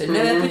free, so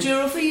no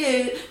epidural for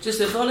you. Just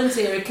a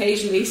volunteer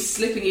occasionally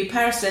slipping you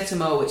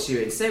paracetamol, which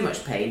you're in so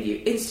much pain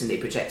you instantly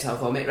projectile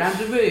vomit around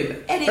the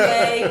room.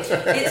 Anyway,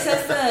 it's her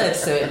third,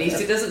 so at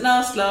least it doesn't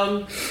last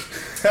long.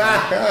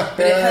 But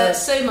it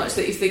hurts so much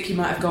that you think you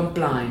might have gone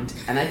blind.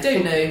 And I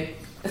don't know,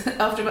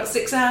 after about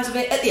 6 hours of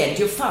it, at the end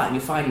you're fine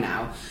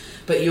now.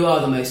 But you are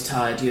the most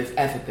tired you have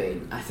ever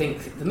been. I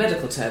think the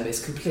medical term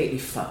is completely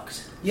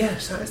fucked.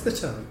 Yes, that is the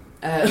term.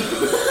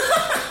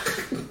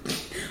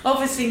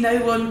 Obviously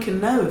no one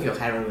can know of your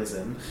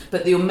heroism,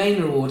 but your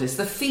main reward is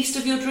the feast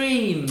of your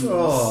dreams.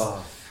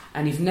 Oh.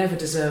 And you've never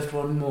deserved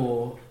one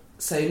more.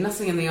 So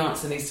nothing in the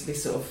answer needs to be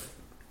sort of...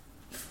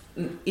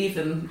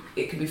 Even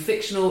it can be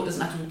fictional, it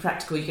doesn't have to be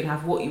practical. You can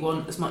have what you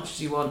want, as much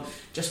as you want.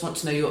 Just want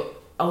to know your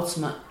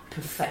ultimate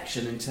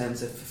perfection in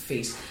terms of a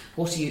feast.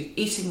 What are you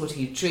eating? What are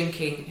you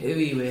drinking? Who are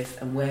you with?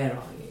 And where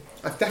are you?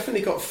 I've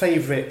definitely got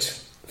favourite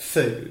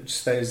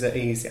foods. Those are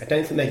easy. I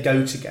don't think they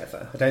go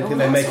together. I don't think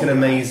they make an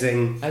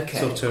amazing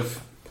sort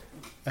of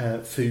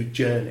food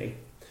journey.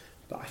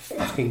 But I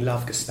fucking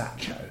love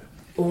gazpacho.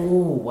 Oh,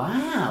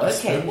 wow.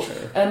 Okay.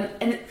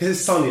 Because it's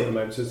sunny at the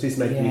moment, so it's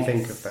making me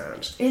think of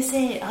that. Is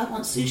it? I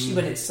want sushi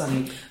when it's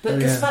sunny. But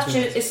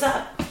gazpacho, is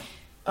that...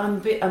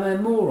 I'm a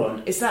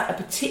moron. Is that a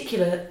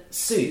particular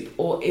soup,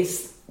 or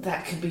is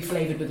that could be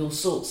flavoured with all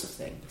sorts of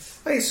things?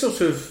 It's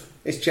sort of...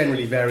 It's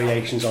generally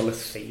variations on a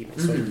theme.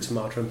 It's like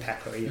tomato and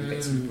peppery and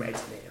bits of bread in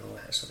it and all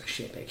that sort of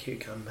shit. Bit of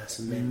cucumber,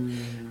 some mint,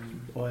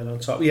 oil on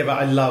top. Yeah,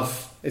 but I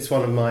love... It's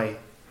one of my...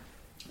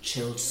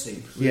 Chilled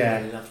soup.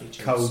 Really lovely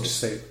chilled cold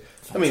soup.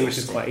 Fantastic. I mean, which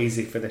is quite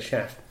easy for the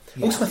chef.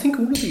 Yeah. Also, I think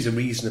all of these are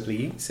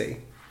reasonably easy.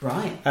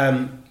 Right.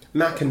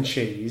 Mac and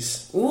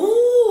cheese.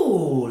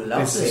 Ooh,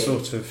 lovely. It's a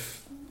sort of...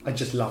 I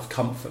just love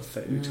comfort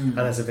food. And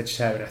as a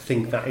vegetarian, I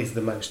think that is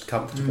the most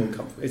comfortable and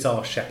comfort. It's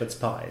our shepherd's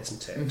pie,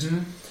 isn't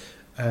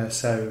it?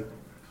 So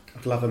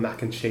I'd love a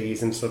mac and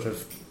cheese and sort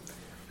of...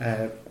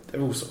 there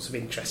are all sorts of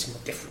interesting,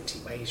 different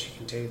ways you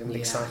can do them.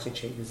 Exciting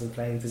cheeses and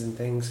flavours and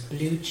things.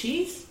 Blue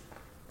cheese?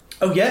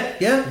 Oh yeah.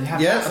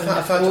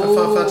 I've had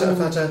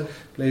a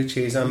blue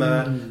cheese. I'm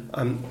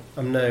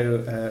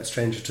no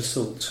stranger to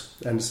salt,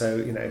 and so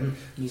you know,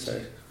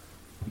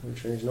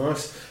 which is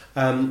nice.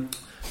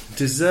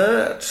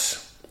 Dessert.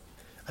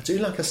 I do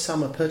like a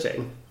summer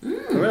pudding. I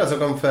realise I've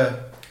gone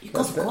for. You've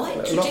got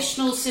quite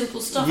traditional,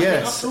 simple stuff.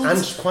 Yes,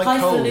 and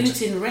quite cold.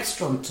 Highfalutin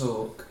restaurant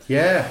talk.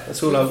 Yeah,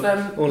 that's all I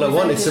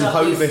want is some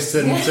Hovis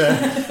and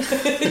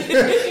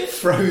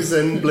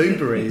frozen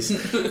blueberries.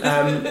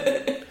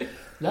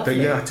 But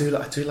yeah, I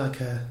do like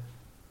a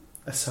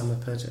summer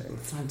pudding.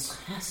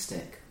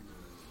 Fantastic.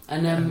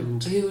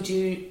 And who do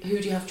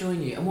you have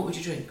join you? And what would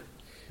you drink?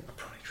 I'd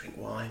probably drink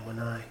wine,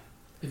 wouldn't I?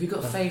 Have you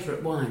got a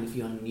favourite wine? If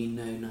you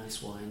know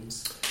nice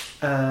wines.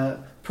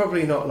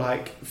 Probably not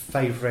like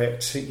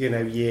favourite,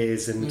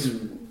 years and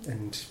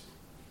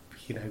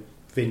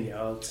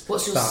vineyards.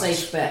 What's your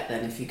safe bet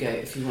then? If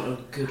you want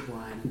a good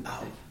wine.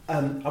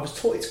 I was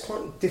taught it's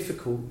quite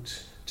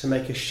difficult to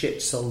make a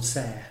shit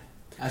Sancerre.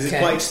 Okay. It's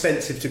quite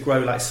expensive to grow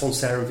like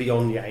Sancerre and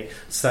Viognier,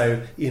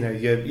 so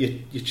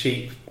your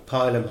cheap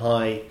pile 'em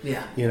high.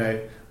 Yeah.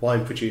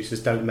 Wine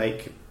producers don't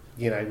make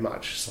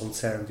much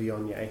Sancerre and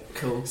Viognier.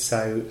 Cool.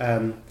 So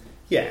a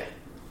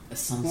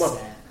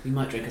Sancerre. You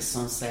might drink a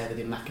Sancerre with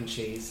your mac and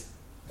cheese.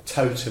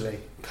 Totally.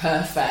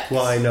 Perfect.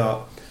 Why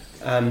not?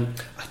 I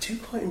do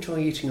quite enjoy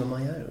eating on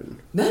my own.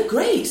 No,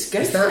 great.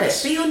 Go for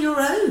it. Be on your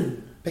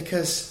own.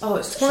 Because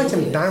it's quite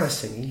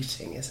embarrassing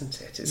eating,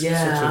 isn't it?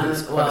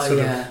 It's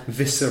quite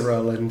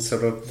visceral and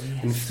sort of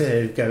and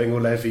food going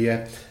all over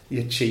your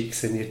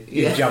cheeks and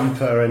your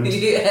jumper and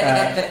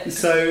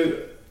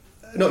so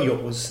not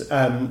yours.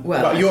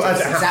 Well,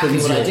 as it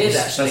happens, what I did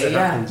actually.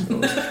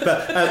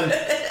 But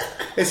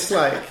it's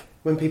like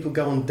when people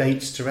go on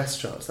dates to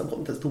restaurants.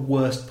 That's the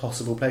worst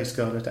possible place to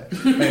go on a date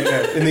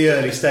in the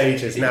early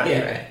stages. Now,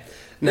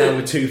 now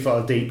we're too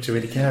far deep to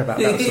really care about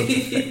that sort of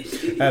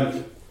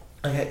thing.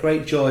 I get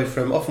great joy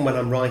from, often when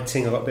I'm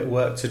writing, I've got a bit of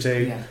work to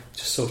do,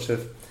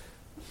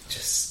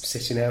 just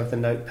sitting there with a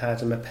notepad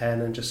and my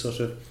pen and just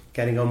sort of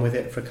getting on with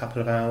it for a couple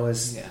of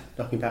hours,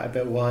 knocking back a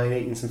bit of wine,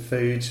 eating some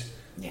food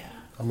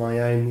on my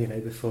own,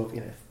 before,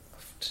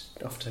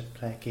 off to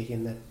play a gig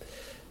in the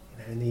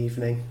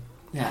evening,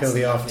 fill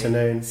the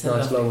afternoon,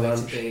 nice long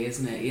lunch. To be,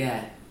 isn't it?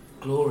 Yeah.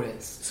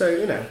 Glorious. So,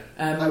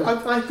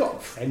 I've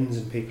got friends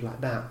and people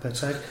like that,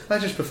 but I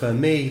just prefer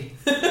me.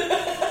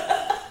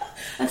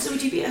 And so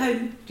would you be at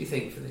home, do you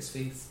think, for this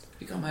feast?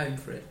 You come home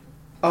for it?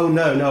 Oh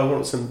no, I don't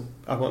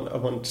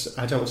want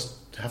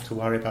to have to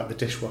worry about the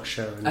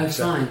dishwasher and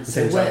fine.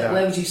 So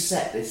where would you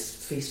set this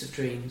feast of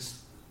dreams?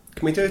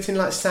 Can we do it in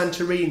like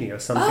Santorini or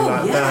something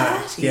like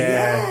that?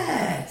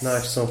 Yeah. Yes.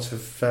 Nice sort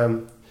of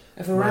a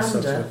veranda. Nice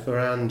sort of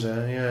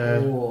veranda, yeah.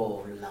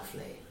 Oh,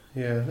 lovely.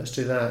 Yeah, let's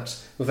do that.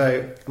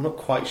 Although I'm not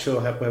quite sure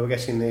where we're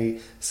getting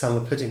the summer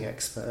pudding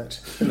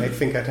expert. And they'd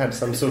think I'd had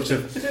some sort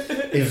of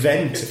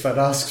event if I'd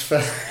asked for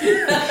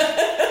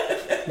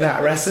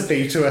that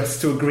recipe to a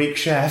Greek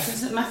chef. It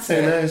doesn't matter.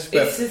 Who knows?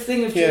 But, it's a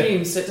thing of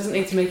dreams, so it doesn't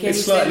need to make any sense.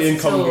 It's slightly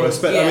incongruous,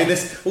 but I mean,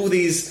 all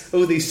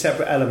these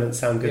separate elements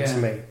sound good to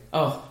me.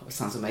 Oh, it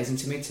sounds amazing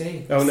to me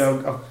too. Oh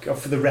no!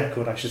 For the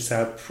record, I should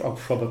say I'll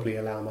probably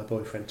allow my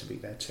boyfriend to be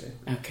there too.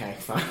 Okay,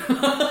 fine.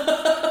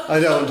 I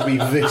don't want to be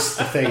the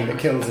thing that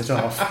kills it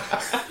off.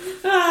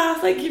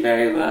 Thank you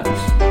very much.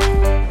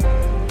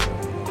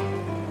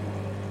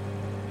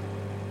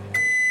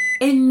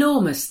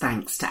 Enormous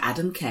thanks to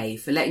Adam Kay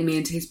for letting me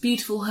into his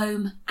beautiful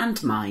home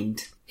and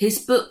mind. His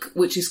book,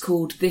 which is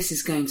called This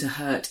Is Going to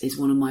Hurt, is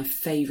one of my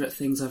favourite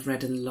things I've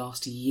read in the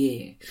last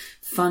year.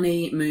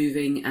 Funny,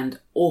 moving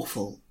and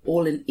awful,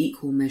 all in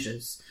equal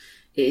measures.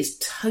 It is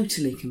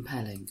totally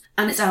compelling.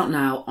 And it's out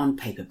now on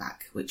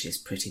paperback, which is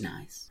pretty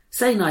nice.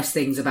 Say nice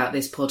things about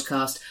this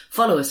podcast.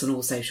 Follow us on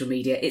all social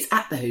media. It's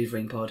at The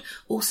Hoovering Pod.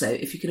 Also,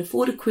 if you can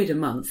afford £1 a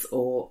month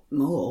or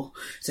more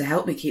to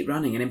help me keep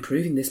running and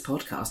improving this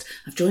podcast,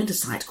 I've joined a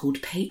site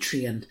called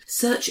Patreon.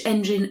 Search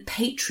engine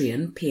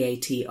Patreon,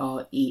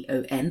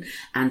 Patreon,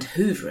 and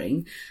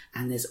Hoovering,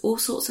 and there's all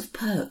sorts of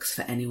perks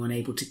for anyone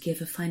able to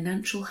give a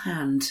financial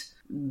hand.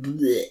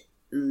 Blech.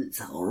 It's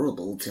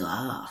horrible to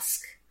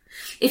ask.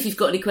 If you've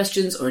got any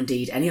questions or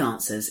indeed any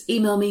answers,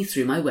 email me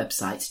through my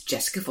website,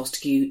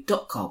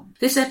 jessicafostekew.com.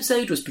 This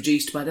episode was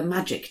produced by the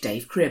magic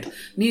Dave Cribb.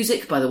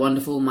 Music by the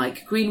wonderful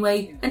Mike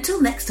Greenway. Until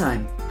next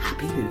time,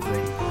 happy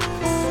hoovering.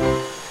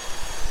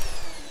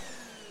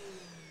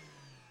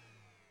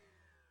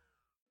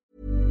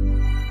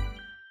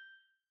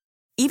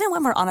 Even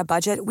when we're on a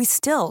budget, we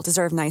still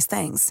deserve nice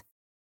things.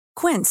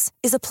 Quince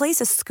is a place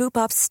to scoop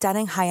up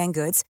stunning high-end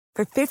goods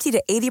for 50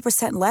 to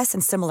 80% less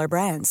than similar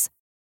brands.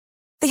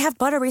 They have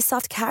buttery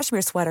soft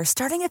cashmere sweaters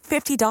starting at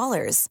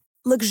 $50,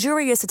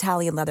 luxurious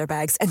Italian leather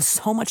bags, and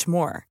so much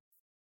more.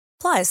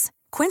 Plus,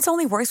 Quince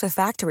only works with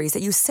factories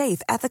that use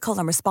safe, ethical,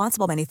 and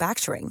responsible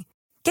manufacturing.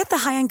 Get the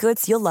high-end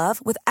goods you'll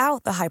love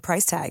without the high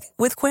price tag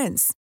with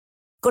Quince.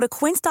 Go to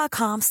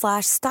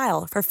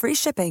quince.com/style for free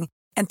shipping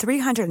and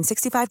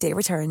 365-day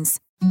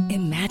returns.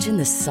 Imagine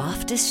the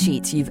softest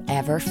sheets you've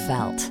ever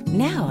felt.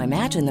 Now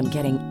imagine them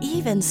getting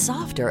even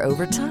softer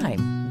over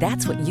time.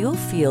 That's what you'll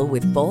feel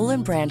with Boll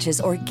 & Branch's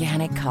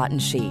organic cotton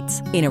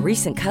sheets. In a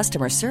recent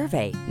customer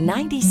survey,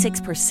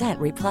 96%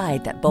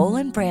 replied that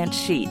Boll & Branch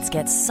sheets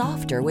get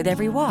softer with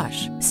every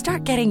wash.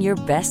 Start getting your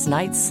best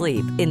night's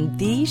sleep in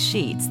these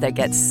sheets that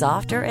get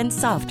softer and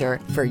softer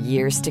for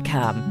years to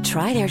come.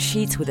 Try their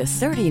sheets with a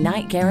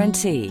 30-night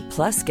guarantee.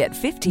 Plus, get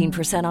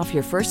 15% off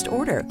your first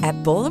order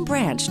at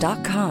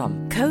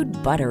bollandbranch.com. Code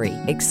BUTTERY.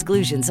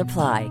 Exclusions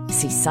apply.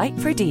 See site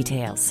for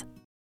details.